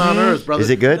 that's heaven on earth, brother. Is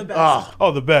it good?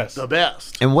 Oh, the best. the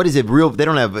best. And what is it real? They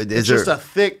don't have. Is It's there? just a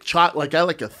thick chocolate. Like I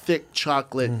like a thick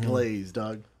chocolate glaze,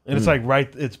 dog. And it's like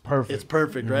It's it's perfect.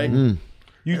 perfect, right?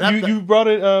 You brought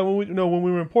it when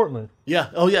we were in Portland. Yeah.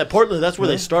 Oh yeah, Portland. That's where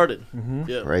they started.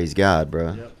 Yeah. Praise God,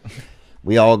 bro.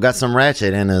 We all got some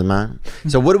ratchet in us, man.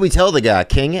 So what do we tell the guy?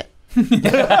 King it?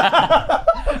 I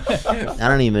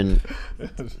don't even.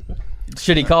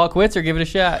 Should he call it quits or give it a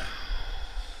shot?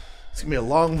 It's gonna be a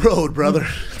long road, brother.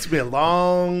 It's gonna be a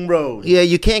long road. Yeah,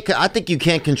 you can't. I think you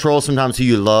can't control sometimes who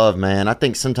you love, man. I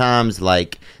think sometimes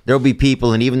like there'll be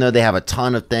people, and even though they have a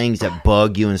ton of things that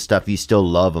bug you and stuff, you still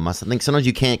love them. I think sometimes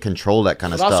you can't control that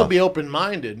kind of But stuff. also be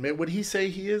open-minded. Would he say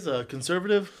he is a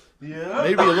conservative? Yeah.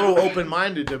 Maybe a little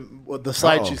open-minded to the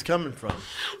side she's coming from.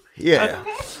 Yeah.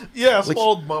 Yeah, I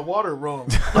swallowed my water wrong.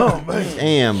 Oh man.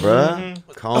 Damn, bro.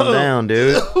 Calm down,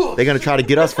 dude. They're gonna try to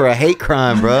get us for a hate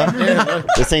crime, bro.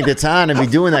 This ain't the time to be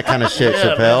doing that kind of shit,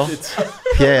 Chappelle.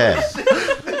 Yeah.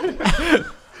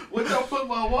 What y'all put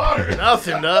my water?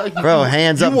 Nothing, Doug. Bro,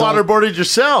 hands up. You waterboarded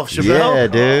yourself, Chappelle. Yeah,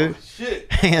 dude.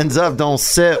 Shit. Hands up, don't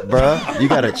sip, bro. You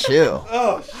gotta chill.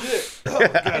 Oh shit. Oh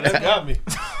god, that got me.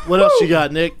 What else you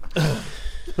got, Nick?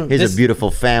 Here's a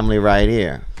beautiful family right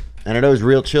here. And are those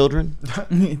real children?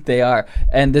 They are.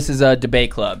 And this is a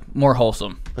debate club. More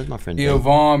wholesome. Where's my friend? Theo Dave?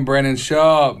 Vaughn, Brennan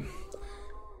Schaub.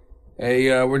 Hey,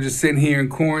 we're just sitting here in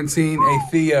quarantine. Hey,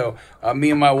 Theo,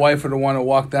 me and my wife are the one that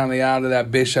walked down the aisle to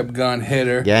that Bishop gun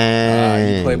hitter.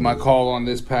 Gang. You played my call on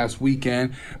this past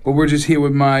weekend. But we're just here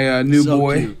with my new So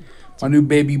boy, cute. my new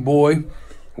baby boy.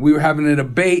 We were having a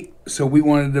debate, so we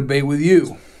wanted to debate with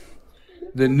you.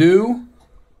 The new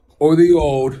or the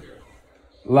old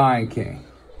Lion King?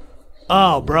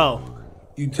 Oh, bro.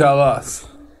 You tell us.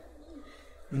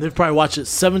 And they've probably watched it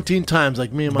 17 times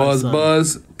like me and my Buzz son.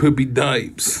 Buzz, Poopy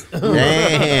Dipes.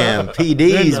 Damn, In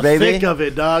PDs, the baby. thick of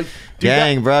it, dog. Dude,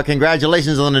 Gang, bro.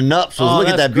 Congratulations on the nuptials. Oh, Look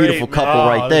at that's that beautiful great, couple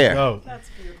right there.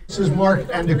 This is Mark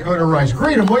and Dakota Rice.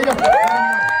 Greet them, will you?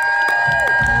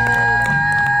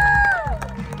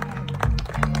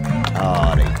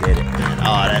 Oh, they did it, man.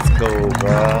 Oh, that's cool,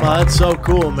 bro. Oh, that's so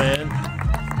cool, man.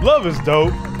 Love is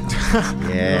dope.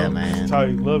 Yeah, man.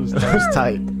 Tight. Love is tight. It's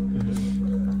tight.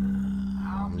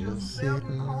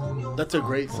 That's a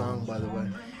great song, by the way.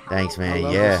 Thanks, I man.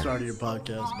 love the Yeah. start of your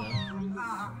podcast, man.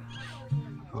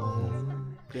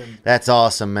 That's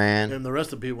awesome, man. And the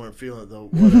rest of the people weren't feeling it, though.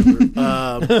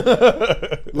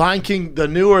 Whatever. Lion King, the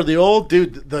new or the old?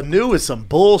 Dude, the new is some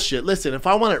bullshit. Listen, if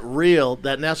I want it real,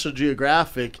 that National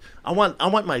Geographic, I want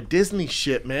my Disney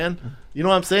shit, man. You know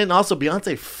what I'm saying? Also,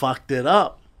 Beyonce fucked it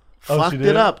up. Oh, she Fucked did?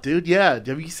 it up, dude. Yeah.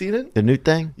 Have you seen it? The new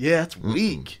thing? Yeah, it's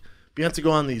weak. Beyonce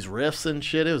go on these riffs and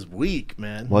shit. It was weak,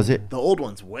 man. Was it? The old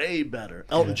one's way better.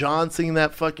 Elton John singing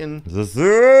that fucking. The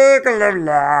circle of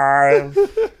life.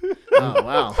 Oh,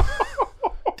 wow.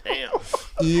 Damn.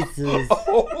 Jesus.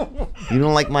 You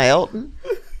don't like my Elton?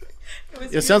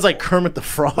 It sounds like Kermit the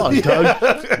Frog, Doug.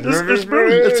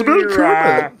 It's about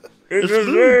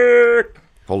Kermit.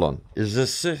 Hold on. Is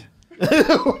this is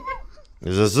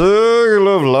a circle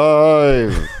of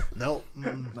life? No,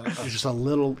 it's just a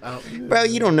little out. Bro,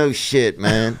 you don't know shit,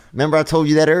 man. Remember I told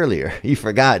you that earlier. You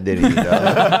forgot, didn't you,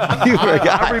 dog? You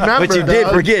forgot. I remember, but you did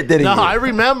dog. forget, didn't No, you? I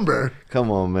remember. Come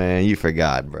on, man. You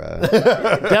forgot, bro.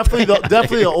 Definitely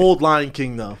the old Lion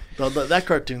King though. That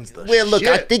cartoon's the Well, look,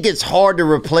 shit. I think it's hard to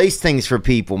replace things for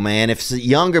people, man. If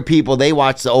younger people, they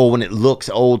watch the old when it looks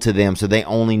old to them, so they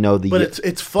only know the. But it's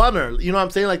funner. You know what I'm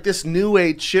saying? Like this new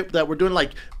age shit that we're doing,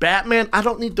 like Batman. I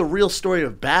don't need the real story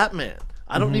of Batman.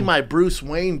 I don't need my Bruce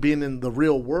Wayne being in the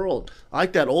real world. I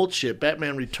like that old shit.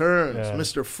 Batman Returns,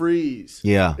 Mr. Freeze.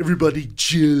 Yeah. Everybody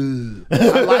chill.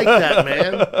 I like that,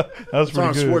 man. That's It's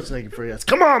on pretty good. Schwarzenegger for you.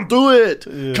 Come on, do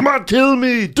it. Come on, kill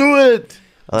me. Do it.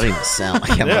 That doesn't even sound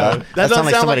like him, Yeah. bro. That doesn't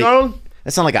sound like Arnold?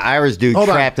 That sounds like an Irish dude Hold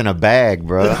on. trapped in a bag,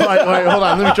 bro. All right, hold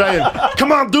on. Let me try it.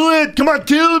 Come on, do it. Come on,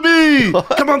 kill me.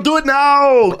 Come on, do it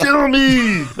now. Kill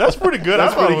me. That's pretty good.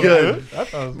 That's I thought pretty it was good. I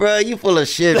thought- Bro, you full of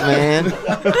shit, man.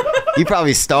 You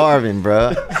probably starving,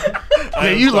 bro.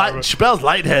 Man, you Chappelle's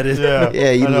lightheaded. Yeah.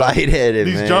 Yeah, you I know. lightheaded,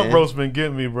 These man. jump ropes been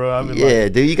getting me, bro. I mean, Yeah,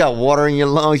 dude, you got water in your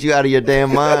lungs. You out of your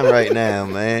damn mind right now,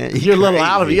 man. You're a little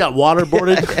out of it. You got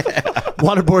waterboarded.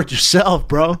 Waterboard yourself,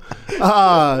 bro.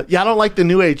 Yeah, I don't like the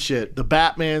new age shit. The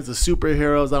Batmans, the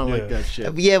superheroes. I don't like that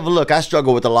shit. Yeah, but look, I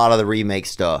struggle with a lot of the remake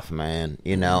stuff, man.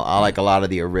 You know, I like a lot of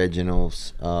the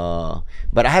originals.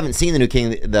 But I haven't seen the new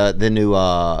the new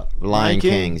Lion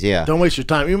Kings. Yeah. Don't waste your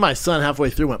time. Even my son halfway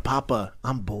through went, "Papa,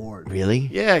 I'm bored." Really?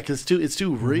 Yeah, because it's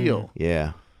too real.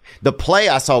 Yeah. The play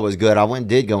I saw was good. I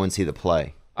did go and see the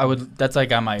play. I would. That's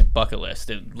like on my bucket list.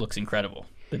 It looks incredible.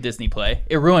 The Disney play.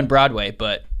 It ruined Broadway,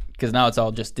 but because now it's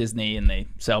all just Disney and they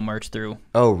sell merch through.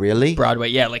 Oh, really? Broadway,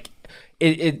 yeah. Like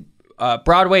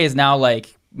Broadway is now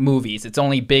like movies. It's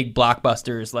only big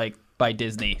blockbusters like by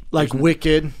Disney. Like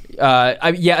Wicked.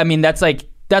 I mean that's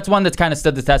one that's kind of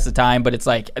stood the test of time, but it's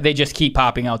like they just keep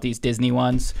popping out these Disney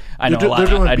ones. I know a lot. They're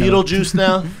doing Beetlejuice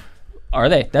now. Are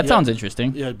they? That sounds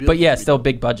interesting. Yeah, but yeah, still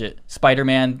big budget.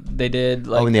 Spider-Man, they did.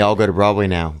 Like, and they all go to Broadway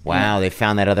now. Wow, they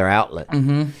found that other outlet.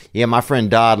 Mm-hmm. Yeah, my friend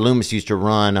Dodd Loomis used to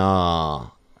run,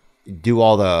 do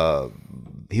all the.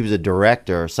 He was a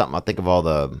director or something. I think of all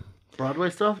the Broadway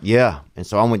stuff. Yeah, and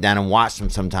so I went down and watched them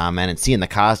sometime, man, and seeing the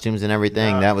costumes and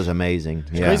everything. That was amazing.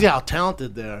 It's crazy how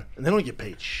talented they are, and they don't get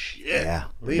paid shit. Yeah,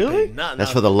 they get paid nothing.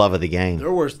 That's for the love of the game.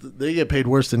 They're worse. They get paid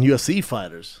worse than UFC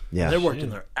fighters. Yeah, they're working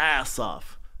their ass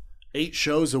off. 8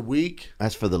 shows a week.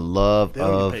 That's for the love they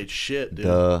don't of get paid shit, dude.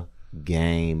 the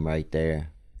game right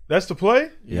there. That's the play?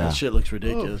 Yeah, that shit looks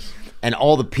ridiculous. And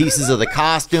all the pieces of the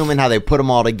costume and how they put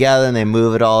them all together and they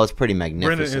move it all. It's pretty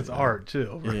magnificent. Brendan, it's art,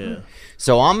 too. Yeah.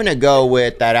 So I'm going to go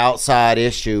with that outside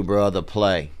issue, bro, the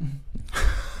play.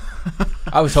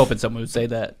 I was hoping someone would say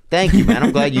that. Thank you, man.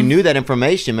 I'm glad you knew that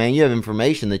information, man. You have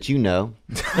information that you know.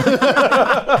 That's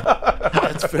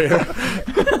fair.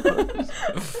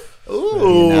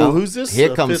 Ooh, You know? who's this?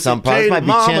 Here comes some part. This might be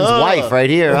Chen's wife right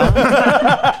here,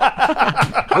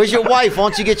 huh? Where's your wife? Why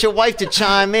don't you get your wife to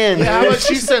chime in? Yeah, how about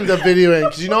she send the video in?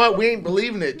 Because you know what? We ain't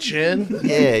believing it, Chen.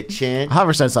 Yeah, Chen. I'll have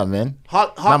her send something in.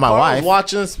 Not my wife.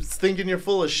 Watching us thinking you're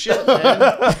full of shit, man.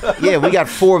 Yeah, we got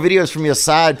 4 videos from your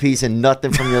side piece and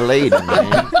nothing from your lady,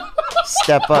 man.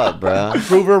 Step up, bro.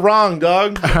 Prove her wrong,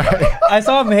 dog. I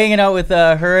saw him hanging out with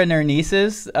her and her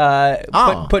nieces,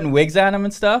 putting wigs on them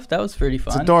and stuff. That was pretty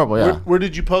fun. It's adorable, yeah. Where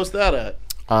did you post that at?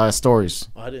 Stories.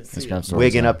 Oh, I didn't see Instagram it. stories,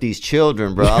 Wigging yeah. up these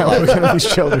children, bro. I like Wigging up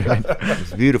these children.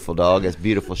 It's beautiful, dog. That's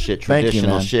beautiful shit. Thank you,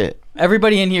 Traditional man. shit.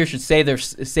 Everybody in here should save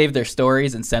their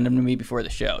stories and send them to me before the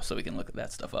show so we can look at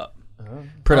that stuff up.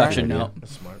 Production note.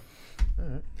 That's smart.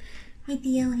 Hey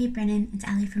Theo, hey Brennan, it's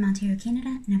Allie from Ontario,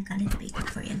 Canada, and I've got a debate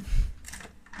for you.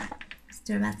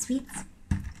 Store-bought sweets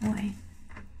or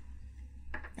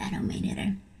that homemade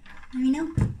hitter? Let me know.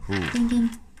 Thinking.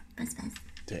 Buzz.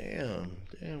 Damn,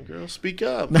 girl, speak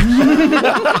up. Look at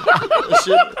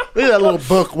that little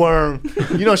bookworm.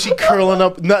 You know, she curling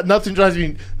up. Nothing drives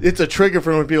me. It's a trigger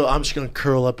for when people, I'm just going to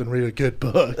curl up and read a good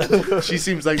book. She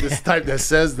seems like this type that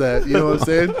says that. You know what I'm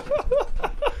saying?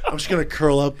 I'm just going to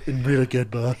curl up and read a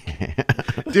good book.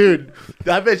 Dude,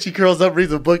 I bet she curls up,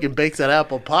 reads a book, and bakes that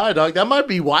apple pie, dog. That might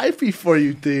be wifey for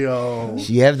you, Theo.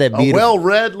 She have that A beautiful.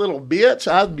 well-read little bitch.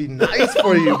 I'd be nice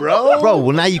for you, bro. Bro,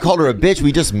 well, now you called her a bitch.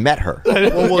 We just met her.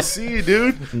 Well, we'll see,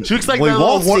 dude. She looks like We that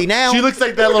won't little worm. see now. She looks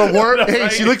like that little worm. Hey,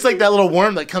 she looks like that little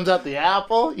worm that comes out the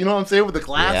apple. You know what I'm saying? With the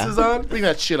glasses on. Bring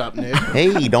that shit up, Nick.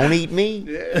 Hey, don't eat me.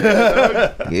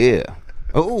 Yeah.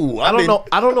 Oh, I don't know.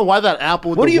 I don't know why that apple.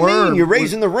 With What the do you worm mean? You're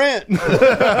raising the rent.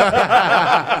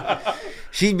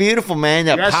 She's beautiful, man.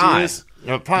 That Yeah, she pie. is.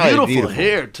 That pie is Beautiful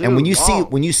hair, too. And when you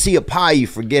Long. see a pie, you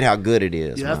forget how good it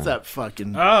is. Yeah, man. that's that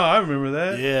fucking. Oh, I remember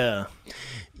that. Yeah.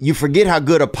 You forget how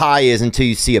good a pie is until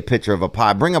you see a picture of a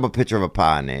pie. Bring up a picture of a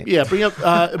pie, Nick. Yeah, bring up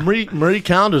Marie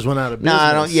Callender's went out of No, business.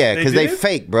 I don't. Yeah, because they did?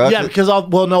 fake, bro. Yeah, because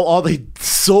all they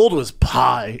sold was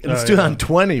pie, and it's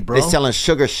 2020, bro. They're selling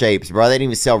sugar shapes, bro. They didn't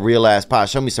even sell real ass pie.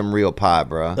 Show me some real pie,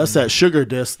 bro. That's that sugar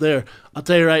disc there. I'll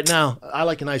tell you right now, I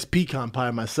like a nice pecan pie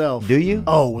myself. Do you?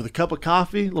 Oh, with a cup of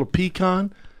coffee, a little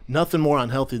pecan. Nothing more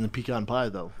unhealthy than pecan pie,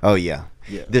 though. Oh yeah.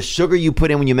 Yeah. The sugar you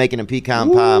put in when you're making a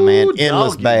pecan pie, man.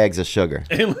 Endless doggy. bags of sugar.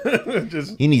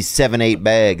 Just You need 7-8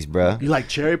 bags, bro. You like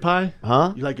cherry pie?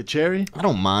 Huh? You like a cherry? I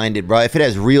don't mind it, bro. If it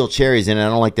has real cherries in it, I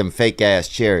don't like them fake ass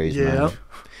cherries, Yeah. man.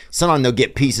 Sometimes they'll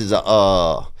get pieces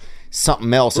of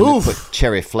something else and they Oof. put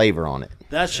cherry flavor on it.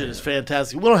 That shit is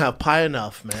fantastic. We don't have pie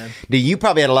enough, man. Dude, you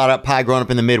probably had a lot of pie growing up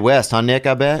in the Midwest, huh, Nick?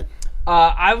 I bet.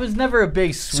 I was never a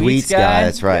big sweets Sweets guy,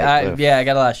 that's right. Yeah, I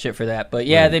got a lot of shit for that. But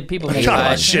yeah, people make Got a lot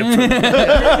pies. of shit for that.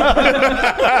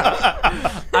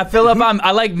 I fill up on.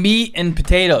 I like meat and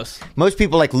potatoes. Most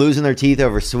people like losing their teeth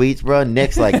over sweets, bro.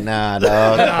 Nick's like, nah,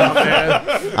 dog.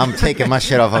 I'm taking my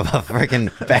shit off of a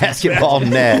freaking basketball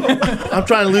net. I'm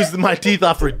trying to lose my teeth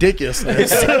off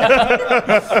ridiculousness.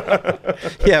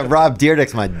 Yeah, Rob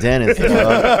Dyrdek's my dentist,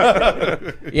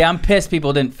 bro. Yeah, I'm pissed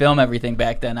people didn't film everything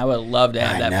back then. I would have loved to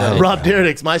have that know. footage. Rob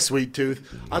Dyrdek's my sweet tooth.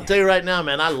 I'll tell you right now,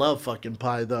 man, I love fucking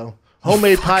pie, though.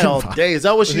 Homemade pie all day. Is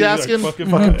that what she's He's like, asking?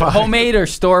 fucking pie. Homemade or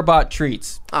store-bought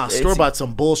treats. Store-bought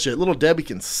some bullshit. Little Debbie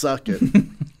can suck it.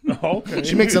 Okay.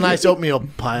 She makes a nice oatmeal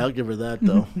pie. I'll give her that,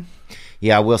 though.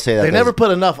 Yeah, I will say that. They never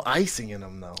put enough icing in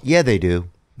them, though. Yeah, they do.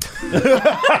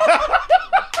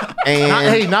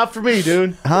 And not for me,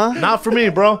 dude. Huh? Not for me,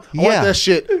 bro. I want that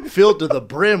shit filled to the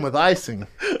brim with icing.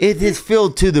 It is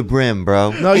filled to the brim,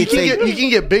 bro. No, you can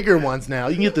get bigger ones now.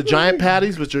 You can get the giant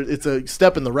patties, which it's a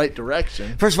step in the right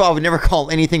direction. First of all, I would never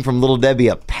call anything from Little Debbie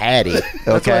a patty. Okay?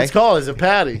 That's what it's called, is a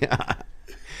patty.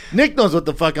 Nick knows what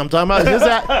the fuck I'm talking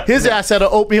about. His ass had an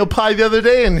oatmeal pie the other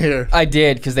day in here. I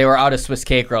did, because they were out of Swiss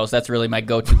cake rolls. That's really my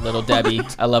go-to Little Debbie.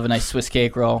 I love a nice Swiss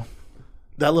cake roll.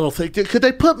 That little thing. Could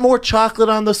they put more chocolate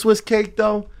on the Swiss cake,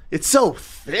 though? It's so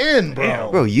thin, bro.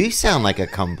 Bro, you sound like a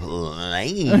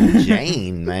complain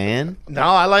Jane, man. No,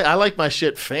 I like my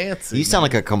shit fancy. You sound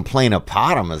like a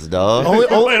complainopotamus, dog. You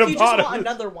just want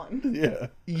another one.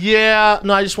 Yeah.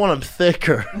 No, I just want them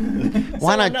thicker.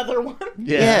 Why not? Another one.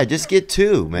 Yeah, just get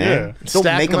two, man. Don't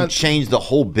Stack make them them- change the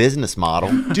whole business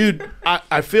model. Dude,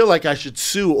 I feel like I should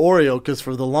sue Oreo because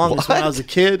for the longest when I was a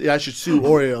kid, I should sue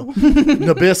Oreo.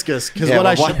 Nabiscus. Because what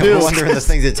I should do I'm wondering the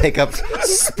things that take up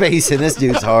space in this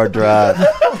dude's hard drive.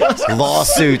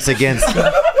 Lawsuits against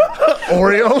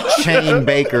Oreo chain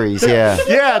bakeries, yeah.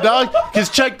 Yeah, dog. Because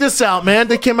check this out, man.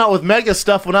 They came out with mega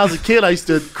stuff when I was a kid. I used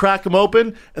to crack them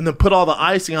open and then put all the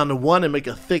icing on the one and make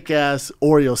a thick ass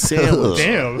Oreo sandwich.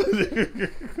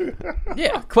 Damn.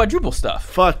 Yeah, quadruple stuff.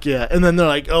 Fuck yeah. And then they're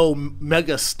like, oh,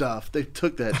 mega stuff. They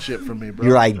took that shit from me, bro.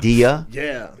 Your idea?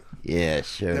 Yeah. Yeah,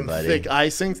 sure, Them buddy. thick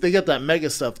icings. They got that mega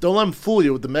stuff. Don't let them fool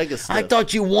you with the mega stuff. I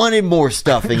thought you wanted more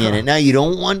stuffing in it. Now you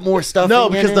don't want more stuffing No,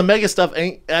 in because it? the mega stuff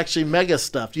ain't actually mega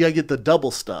stuffed. You gotta get the double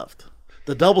stuffed.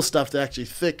 The double stuffed actually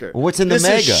thicker. What's in the this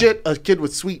mega? This is shit a kid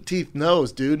with sweet teeth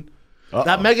knows, dude.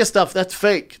 That mega stuff, that's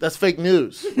fake. That's fake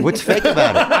news. What's fake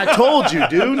about it? I told you,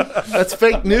 dude. That's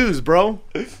fake news, bro.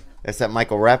 That's that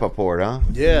Michael Rappaport, huh?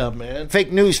 Yeah, man.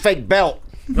 Fake news, fake belt.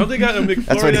 Don't they got a McFlurry?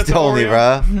 That's what he that's told me,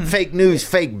 Oreo? bro. Fake news,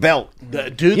 fake belt.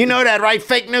 Dude, You know that, right?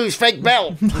 Fake news, fake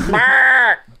belt.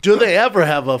 do they ever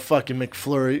have a fucking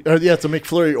McFlurry? Or yeah, it's a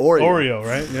McFlurry Oreo. Oreo,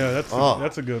 right? Yeah,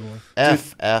 that's a good one.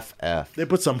 FFF. They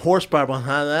put some horsepower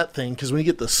behind that thing because when you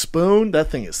get the spoon, that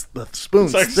thing is the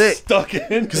spoon's It's like thick. stuck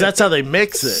in. Because that's how they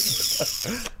mix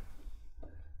it.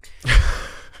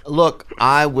 Look,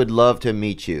 I would love to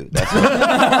meet you. That's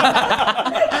what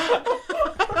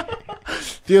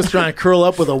Theo's trying to curl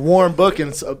up with a warm book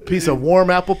and a piece of warm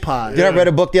apple pie. Dude, I read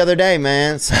a book the other day,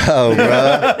 man. So,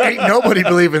 bro. Ain't nobody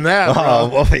believing that, bro. Oh,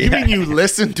 well, You yeah. mean you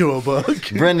listen to a book?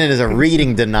 Brendan is a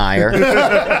reading denier.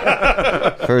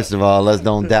 First of all, let's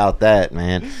don't doubt that,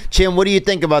 man. Chim, what do you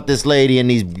think about this lady and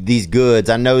these goods?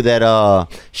 I know that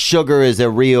sugar is a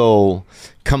real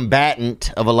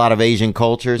combatant of a lot of Asian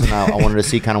cultures, and I wanted to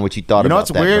see kind of what you thought You know about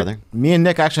what's that, weird? brother. Me and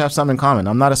Nick actually have something in common.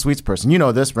 I'm not a sweets person. You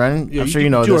know this, Brennan. I'm sure you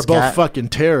know You this. are both Kat. fucking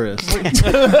terrorists.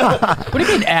 What do you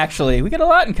mean, actually? We got a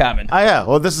lot in common. Oh yeah.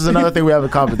 Well, this is another thing we have in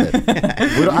common. Then.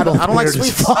 I don't like weird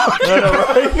as sweets.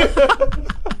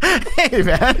 Hey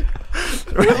man,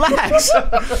 relax.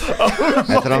 That's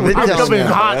what I'm I'm telling coming you,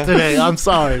 hot bro. today. I'm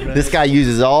sorry, man. This guy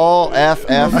uses all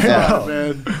FFF. Oh,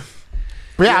 man.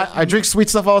 But yeah, I drink sweet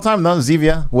stuff all the time. No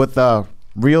Zevia with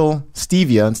real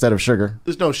stevia instead of sugar.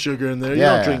 There's no sugar in there. You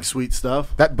Yeah. don't drink sweet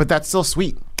stuff. But that's still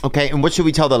sweet. Okay, and what should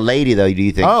we tell the lady, though, do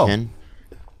you think, Oh. Ken?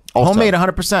 Also- Homemade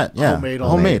 100%. Yeah, Homemade,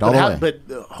 homemade all the way. But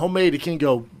homemade, it can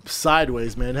go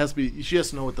sideways, man. It has to be. She has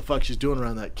to know what the fuck she's doing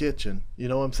around that kitchen. You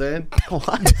know what I'm saying?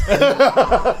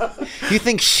 What? You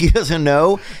think she doesn't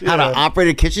know how to operate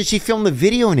a kitchen? She filmed the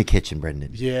video in the kitchen,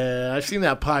 Brendan. Yeah, I've seen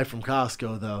that pie from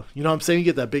Costco, though. You know what I'm saying? You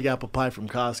get that big apple pie from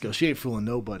Costco. She ain't fooling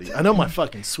nobody. I know my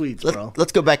fucking sweets, bro.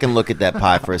 Let's go back and look at that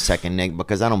pie for a second, Nick,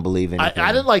 because I don't believe I anything.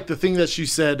 didn't like the thing that she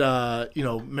said,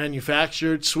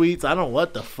 manufactured sweets. I don't know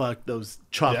what the fuck those Yeah, I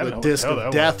chocolate don't know what disc the hell of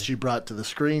that death was. she brought to the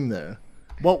screen there.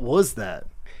 What was that?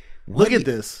 Look at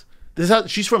this.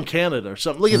 She's from Canada or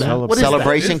something. Look at that. What is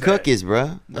Celebration that? cookies,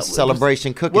 bro. That's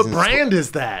Celebration cookies. What and brand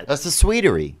is that? That's a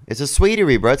sweetery. It's a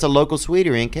sweetery, bro. It's a local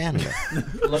sweetery in Canada.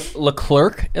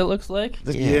 Leclerc, it looks like.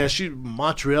 Yeah, she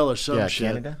Montreal or some Yeah, shit.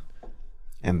 Canada.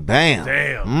 And bam.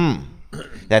 Damn.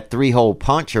 That 3-hole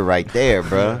puncher right there,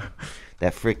 bro.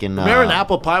 That freaking. Remember an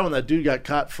apple pie when that dude got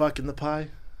caught fucking the pie?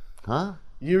 Huh?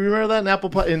 You remember that in apple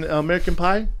pie in American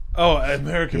Pie? Oh,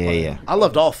 American Yeah, Pie. yeah. I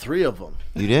loved all three of them.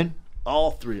 You did?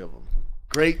 All three of them.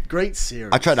 Great series.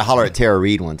 I tried to holler at Tara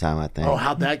Reid one time, I think. Oh,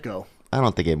 how'd that go? I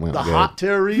don't think it went The good. hot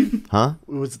Tara Reid? Huh?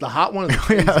 It was the hot one. Or the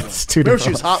crazy Yeah, one? it's two Remember, different she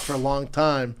was ones. hot for a long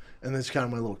time, and then she kind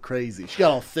of went a little crazy. She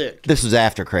got all thick. This was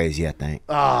after Crazy, I think.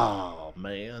 Oh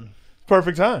man.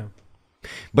 Perfect time.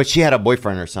 But she had a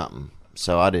boyfriend or something,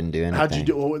 so I didn't do anything. How'd you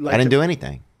do? Like I didn't do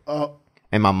anything. Oh.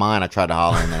 In my mind, I tried to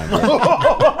holler, and then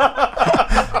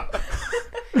I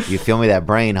didn't. You feel me? That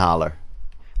brain holler.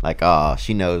 Like, oh,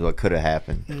 she knows what could have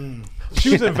happened.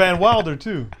 She was in Van Wilder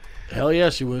too. Hell yeah,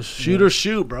 she was. Shoot or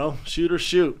shoot, bro. Shoot or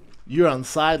shoot. You're on the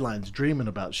sidelines dreaming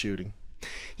about shooting.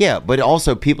 Yeah, but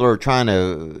also people are trying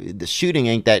to. The shooting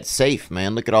ain't that safe,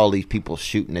 man. Look at all these people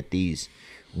shooting at these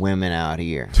women out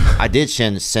here. I did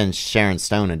send Sharon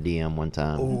Stone a DM one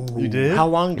time. Ooh. You did? How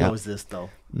long ago Yep. was this, though?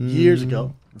 Years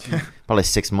ago. Probably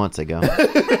 6 months ago.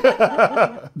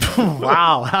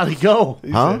 Wow, how'd it go?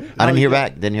 Huh? I didn't hear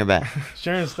back. Didn't hear back.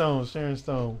 Sharon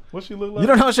Stone. What she look like? You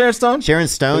don't know Sharon Stone? Sharon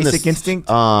Stone. Basic Instinct?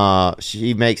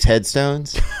 She makes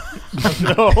headstones.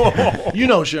 No. You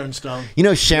know Sharon Stone. You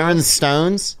know Sharon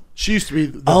Stones? She used to be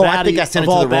the Oh, baddie I think I sent it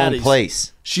of to all the wrong baddies.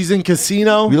 place. She's in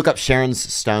Casino. You look up Sharon's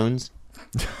Stones.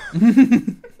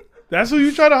 That's who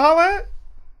you try to holler at?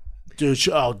 Dude,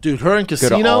 her in Go to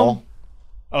Casino. all.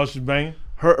 Oh, she's banging.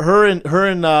 Her in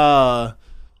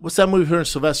what's that movie? Her and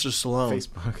Sylvester Stallone.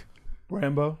 Facebook.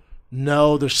 Rambo.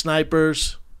 No, they're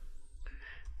snipers.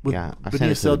 With Yeah, I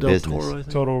sent it to Benicio the del business.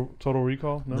 Toro, I think. Total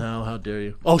Recall. No, how dare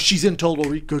you? Oh, she's in Total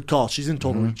Recall. Good call. She's in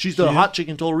Total Recall. She's the She is? hot chick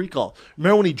in Total Recall.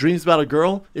 Remember when he dreams about a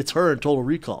girl? It's her in Total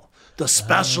Recall. The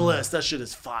specialist. That shit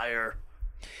is fire.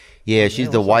 Yeah, she's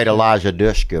the white Elijah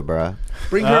Dushka, bro.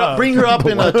 Bring her up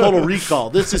in a Total Recall.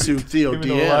 This is who Theo Even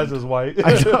though Eliza's DM'd.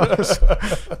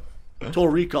 white. Total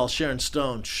Recall, Sharon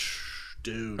Stone. Shh,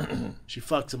 dude. She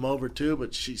fucks him over too,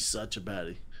 but she's such a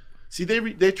baddie. See,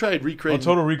 they tried Oh, recreating.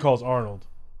 Total Recall's Arnold.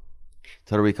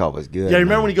 Total Recall was good. Yeah,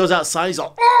 remember man. when he goes outside, he's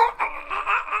all.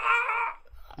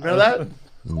 Remember that?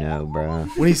 No, bro.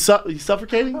 When he's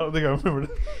suffocating? I don't think I remember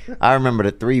that. I remember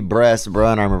the 3 breasts,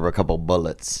 bro, and I remember a couple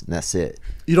bullets, and that's it.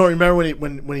 You don't remember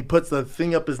when he puts the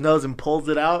thing up his nose and pulls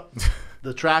it out?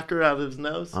 The tracker out of his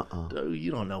nose? Dude, you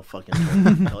don't know fucking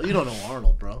you don't know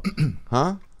Arnold, bro.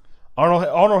 Huh?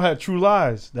 Arnold had True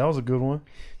Lies. That was a good one.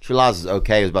 True Lies is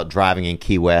okay. It was about driving in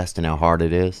Key West and how hard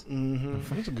it is.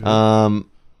 That's a good one.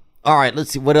 All right, let's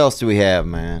see. What else do we have,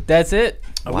 man? That's it.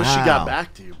 I wish she got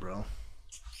back to you, bro.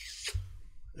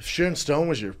 If Sharon Stone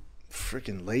was your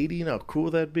freaking lady, you know how cool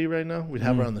that'd be right now? We'd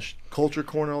have her on the culture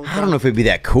corner all the time. I don't know if it'd be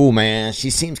that cool, man. She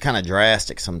seems kind of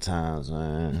drastic sometimes,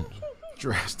 man.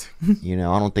 Drastic. You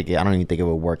know, I don't even think it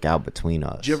would work out between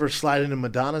us. Did you ever slide into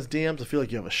Madonna's DMs? I feel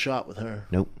like you have a shot with her.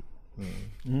 Nope.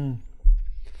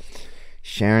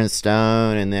 Sharon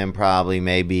Stone, and then probably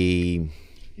maybe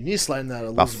You need to slide in that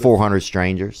about 400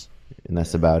 strangers, and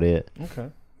that's about it. Okay.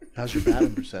 How's your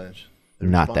batting percentage?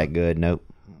 Not that good. Nope.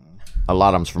 A lot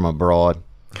of them's from abroad.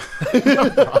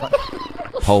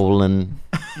 Poland.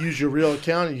 Use your real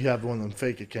account, or you have one of them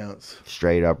fake accounts.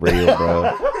 Straight up real,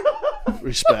 bro.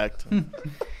 Respect.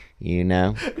 You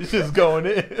know. It's just going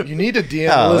in. You need to DM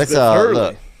Oh, Elizabeth it's Hurley.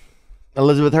 look.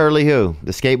 Elizabeth Hurley, who?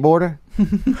 The skateboarder?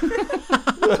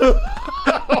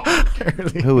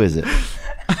 Who is it?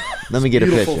 Let me get a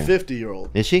Beautiful picture.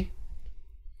 50-year-old. Is she?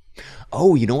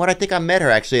 Oh, you know what? I think I met her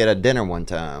actually at a dinner one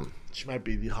time. She might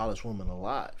be the hottest woman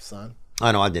alive, son.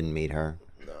 Oh, no, I didn't meet her.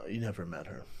 No, you never met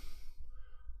her.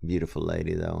 Beautiful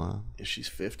lady, though, huh? Yeah, she's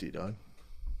 50, dog.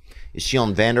 Is she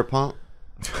on Vanderpump?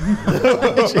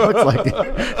 She looks like it.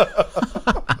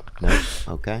 Nope.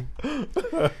 Okay.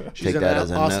 She's Take in that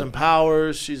as a Austin note.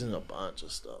 Powers. She's in a bunch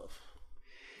of stuff.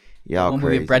 Y'all One movie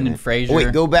crazy. with Brendan man. Fraser. Oh,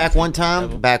 wait, go back one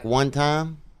time. Back one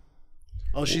time.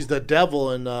 Oh, she's the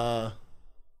devil in the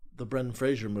Brendan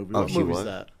Fraser movie. Oh, What she movie was? is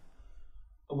that?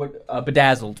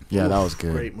 Bedazzled. Yeah, that was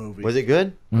good. Great movie. Was it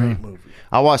good? Great movie.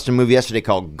 I watched a movie yesterday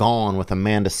called Gone with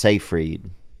Amanda Seyfried,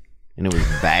 and it was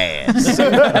bad.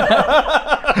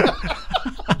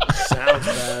 Sounds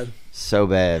bad. So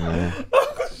bad, man.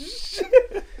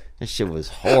 This shit was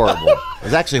horrible. It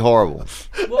was actually horrible.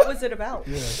 What was it about?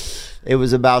 It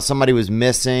was about somebody was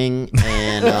missing,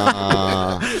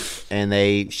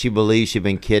 and she believed she'd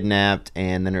been kidnapped,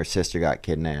 and then her sister got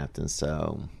kidnapped, and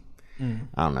so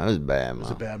I don't know. It was bad, man. It's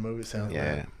a bad movie. Sounds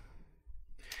Yeah, bad.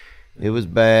 it was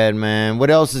bad, man. What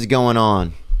else is going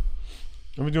on?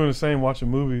 I've been doing the same, watching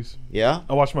movies. Yeah,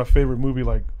 I watched my favorite movie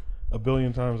like a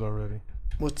billion times already.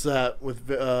 What's that with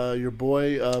your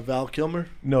boy Val Kilmer?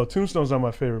 No, Tombstone's not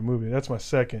my favorite movie. That's my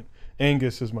second.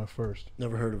 Angus is my first.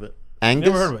 Never heard of it. Angus.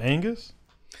 You never heard of Angus?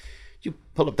 You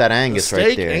pull up that Angus The right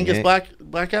steak? there. Angus yeah.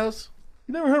 Blackhouse?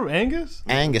 You never heard of Angus?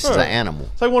 Angus Bro, is an animal.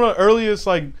 It's like one of the earliest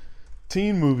like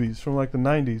teen movies from like the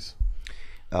 90s.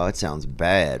 Oh, it sounds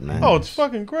bad, man. Oh, it's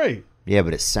fucking great. Yeah,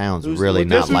 but it sounds really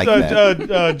Guess not who's, like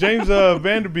that. James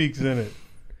Vanderbeek's in it.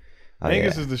 Oh,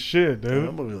 Angus yeah. is the shit, dude.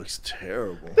 That movie looks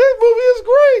terrible. This movie is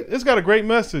great. It's got a great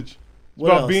message. It's What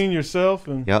about else? being yourself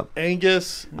and Yep.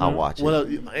 Angus. I'll watch it. What else?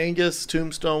 Angus,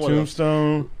 Tombstone. What else?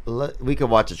 Tombstone. We could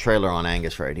watch a trailer on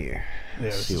Angus right here. Yeah,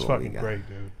 this see is what we fucking got. great,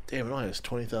 dude. Damn, it only has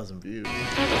 20,000 views.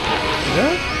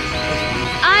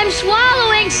 I'm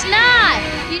swallowing snot.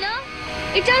 You know,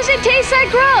 it doesn't taste that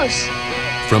gross.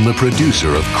 From the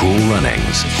producer of Cool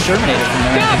Runnings Terminator from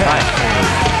American Pie.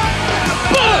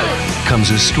 comes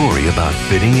a story about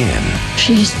fitting in.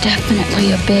 She's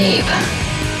definitely a babe.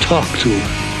 Talk to her.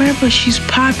 Grandpa, she's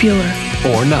popular.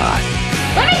 Or not.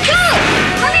 Let me go!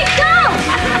 Let me go!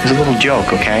 It's a little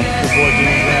joke, okay?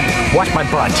 Watch my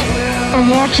butt. I'm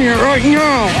watching it right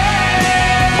now.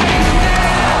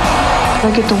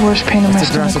 I get the worst pain in my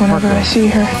stomach whenever I see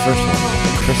her.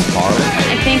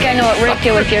 I think I know what Rick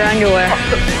did with your underwear.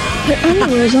 Your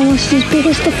underwear is almost as big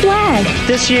as the flag.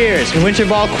 This year's Winter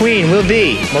Ball Queen will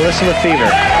be Melissa Lefevre.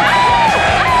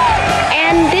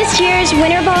 And this year's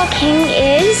Winter Ball King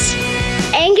is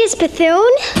Angus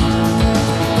Bethune.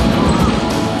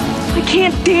 I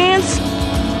can't dance.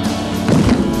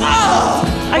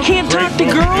 I can't talk to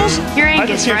girls. You're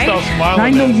Angus, right? I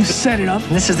know you set it up,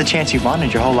 And this is the chance you've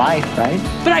wanted your whole life, right?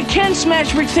 but I can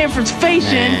smash Rick Sanford's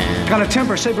face in. Got a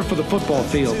temper, save her for the football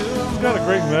field. It's got a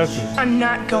great message. I'm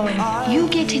not going. You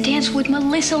get to dance with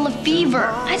Melissa Lefevre.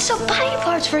 I'd sell body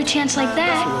parts for a chance like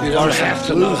that. You don't have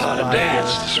to know how to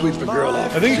dance to sweep a girl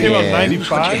off. I think it came out in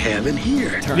 95. What you have in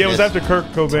here. Yeah, it was after Kurt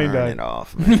Cobain died.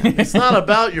 Off. It's not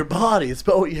about your body. It's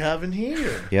about what you have in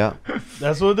here. Yeah,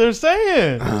 That's what they're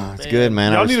saying. it's good,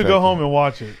 man. I Y'all need to respect go it. home and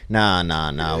watch it. Nah,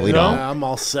 we don't. I'm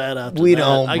all set after We that.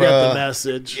 don't, I bruh. got the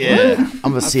message. Yeah,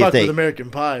 I'm gonna see I if fuck they with American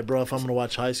Pie, bro. If I'm gonna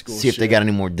watch high school, see if they shit. got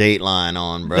any more Dateline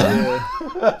on, bro.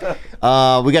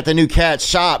 We got the new Cat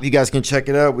Shop. You guys can check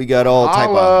it out. We got all type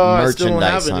of Holla. I still don't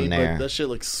merchandise have on any, but there. that shit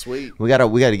looks sweet. We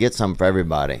gotta get some for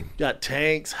everybody. Got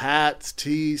tanks, hats,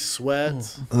 tees,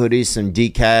 sweats, Hoodies, some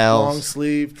decals, long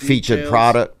sleeve, featured details.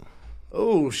 product.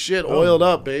 Oh shit, oiled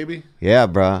up, baby. Yeah,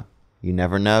 bro. You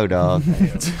never know, dog.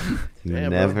 You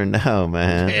Damn, never know,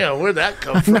 man. Damn, where'd that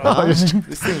come from?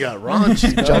 This thing got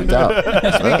raunchy. dog. Jumped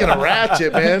out. Speaking of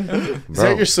ratchet, man, is Bro.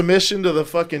 that your submission to the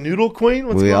fucking noodle queen?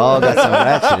 What's We going all on? got some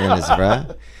ratchet in us,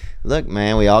 bro. Look,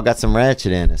 man, we all got some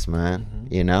ratchet in us, man.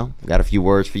 You know, got a few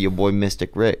words for your boy,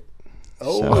 Mystic Rick.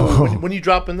 Oh, So- when you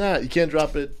dropping that? You can't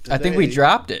drop it today. I think we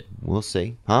dropped it. We'll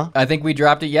see, huh? I think we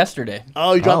dropped it yesterday.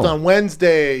 Oh, you dropped Oh. on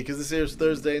Wednesday because this airs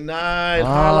Thursday night.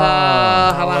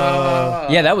 Holla, holla, holla.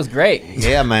 Yeah, that was great.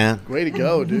 Yeah, man. Way to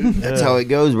go, dude. That's how it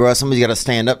goes, bro. Somebody's got to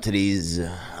stand up to these.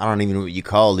 I don't even know what you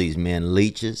call these men,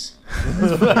 leeches.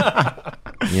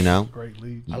 You know, Great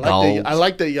lead. I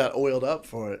like that you got oiled up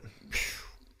for it.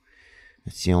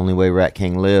 it's the only way Rat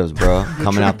King lives, bro.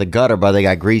 Coming out the gutter, bro. They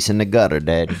got grease in the gutter,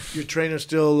 daddy. Your trainer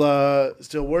still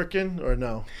working or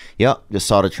no? Yep, just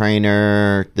saw the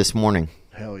trainer this morning,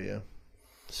 Hell yeah.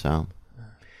 so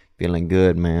feeling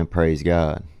good, man. Praise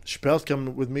God. Chappelle's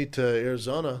coming with me to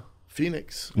Arizona,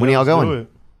 Phoenix. When are y'all Let's do going? it.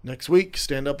 Next week,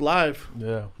 stand up live.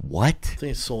 Yeah. What? I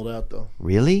think it's sold out though.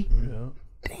 Really? Yeah.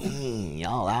 Dang,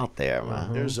 y'all out there,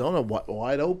 man. Arizona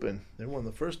wide open. They were one of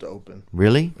the first to open.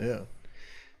 Really? Yeah.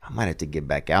 I might have to get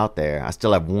back out there. I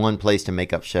still have one place to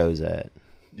make up shows at.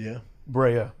 Yeah.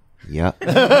 Brea. Yep.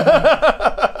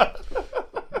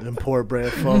 Them poor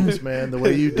brand folks, man. The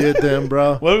way you did them,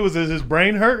 bro. What was this? His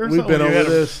brain hurt or We've something? been You had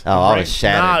over a- this. Oh, I was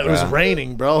shattered, Nah, it was bro.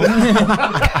 raining, bro.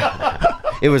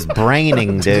 It was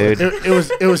braining, dude.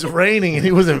 it was raining and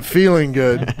he wasn't feeling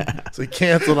good, so he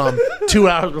canceled on 2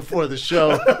 hours before the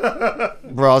show.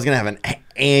 Bro, I was gonna have an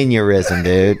aneurysm,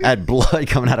 dude. I had blood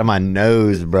coming out of my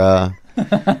nose, bro.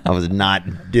 I was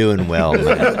not doing well,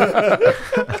 man.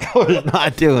 I was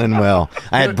not doing well.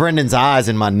 I had Brendan's eyes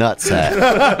in my nutsack.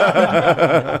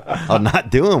 I was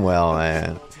not doing well,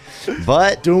 man.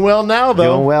 But doing well now,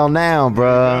 though. Doing well now,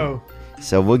 bro.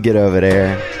 So we'll get over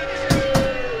there.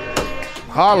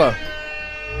 Holla.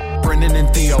 Brendan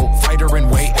and Theo, fighter and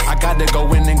weight. I gotta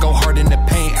go in and go hard in the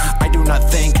paint. I do not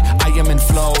think I am in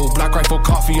flow. Black Rifle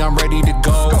Coffee, I'm ready to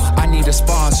go. I need a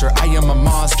sponsor, I am a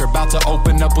monster. About to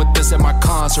open up with this at my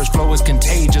concerts. Flow is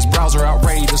contagious, browser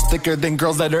outrageous. Thicker than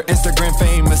girls that are Instagram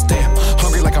famous. Damn,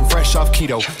 hungry like I'm fresh off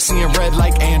keto. Seeing red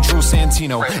like Andrew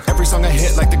Santino. Every song I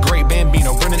hit like the great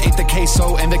Bambino. Brendan ate the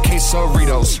queso and the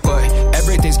quesoritos. But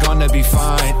everything's gonna be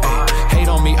fine. Ay, hate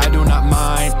on me, I do not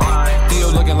mind. Ay, Theo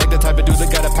looking like the type of dude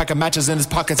that got a pack of matches in his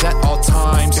pockets at all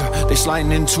times. They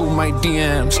sliding into my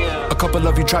DMs. A couple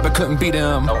of you tried but couldn't beat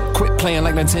them. Quit playing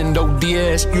like Nintendo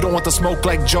DS. You don't want the smoke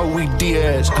like Joey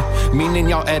Diaz. Meaning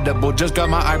y'all edible. Just got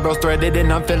my eyebrows threaded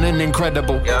and I'm feeling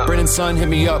incredible. Brennan's son hit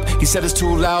me up. He said it's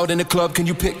too loud in the club. Can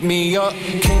you pick me up?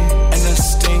 King and the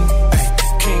Sting.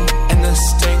 Ay, King and the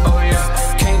Sting. Oh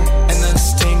yeah. King and the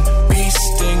Sting. Beast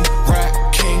Sting.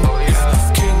 Rat King. Oh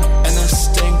yeah. King and the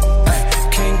Sting. Ay,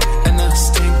 King and the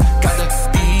Sting. Got the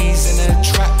bees in the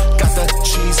trap. Got the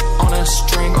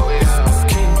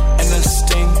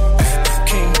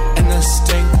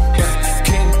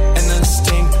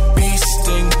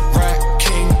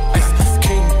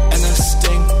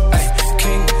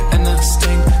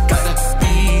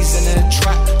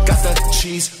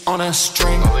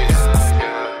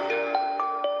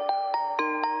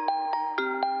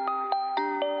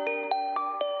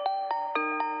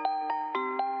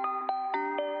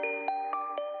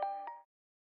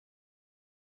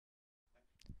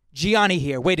Gianni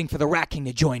here, waiting for the Rat King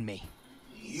to join me.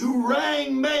 You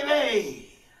rang, baby!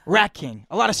 Rat King,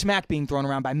 a lot of smack being thrown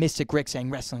around by Mystic Rick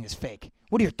saying wrestling is fake.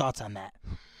 What are your thoughts on that?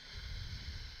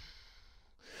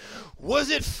 Was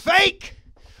it fake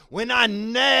when I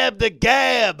nabbed the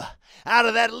gab out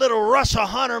of that little Russia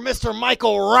hunter, Mr.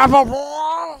 Michael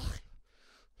Rappaport?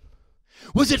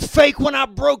 Was it fake when I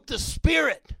broke the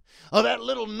spirit of that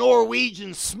little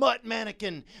Norwegian smut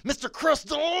mannequin, Mr.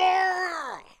 Crystal?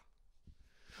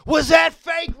 Was that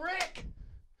fake, Rick?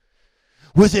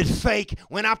 Was it fake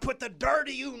when I put the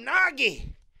dirty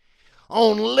unagi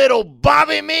on little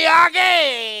Bobby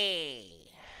Miyagi?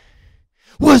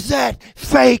 Was that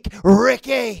fake,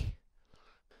 Ricky?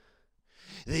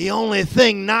 The only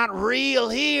thing not real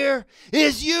here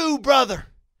is you, brother.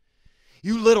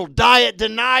 You little diet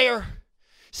denier,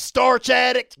 starch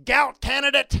addict, gout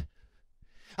candidate.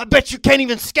 I bet you can't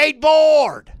even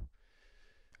skateboard.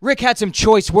 Rick had some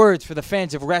choice words for the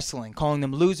fans of wrestling, calling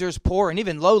them losers, poor, and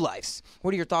even lowlifes.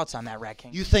 What are your thoughts on that, Rat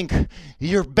King? You think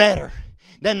you're better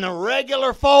than the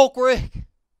regular folk, Rick?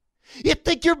 You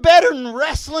think you're better than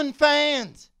wrestling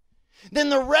fans? Than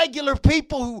the regular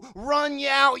people who run you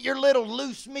out your little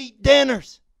loose meat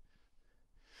dinners?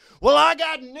 Well, I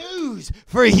got news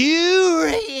for you,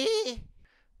 Rick.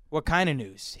 What kind of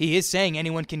news? He is saying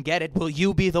anyone can get it. Will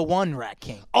you be the one, Rat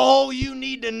King? All you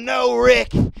need to know,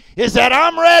 Rick, is that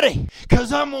I'm ready.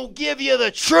 Because I'm going to give you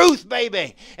the truth,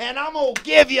 baby. And I'm going to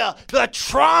give you the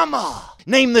trauma.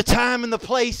 Name the time and the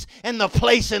place and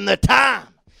the time.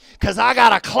 Because I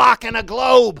got a clock and a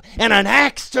globe and an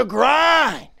axe to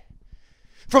grind.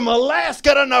 From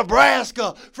Alaska to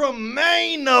Nebraska, from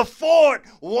Maine to Fort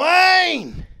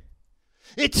Wayne.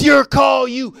 It's your call,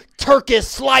 you turkey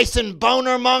slicing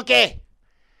boner monkey.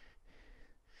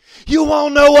 You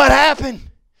won't know what happened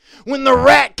when the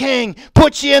Rat King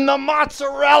puts you in the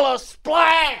mozzarella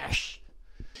splash.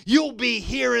 You'll be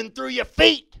hearing through your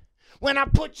feet when I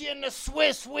put you in the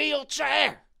Swiss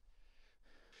wheelchair.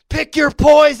 Pick your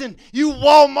poison, you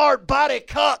Walmart body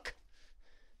cuck.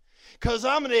 'Cause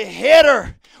I'm the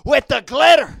hitter with the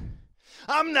glitter.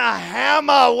 I'm the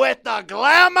hammer with the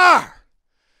glamour.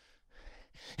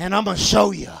 And I'm going to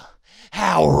show you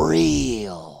how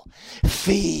real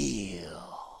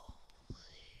feel.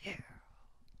 Yeah.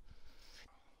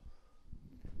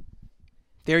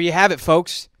 There you have it,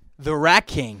 folks. The Rat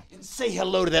King. And say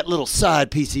hello to that little side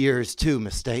piece of yours, too,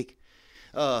 Mistake.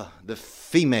 The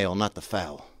female, not the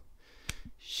foul.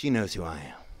 She knows who I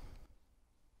am.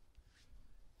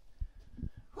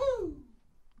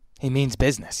 He means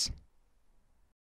business.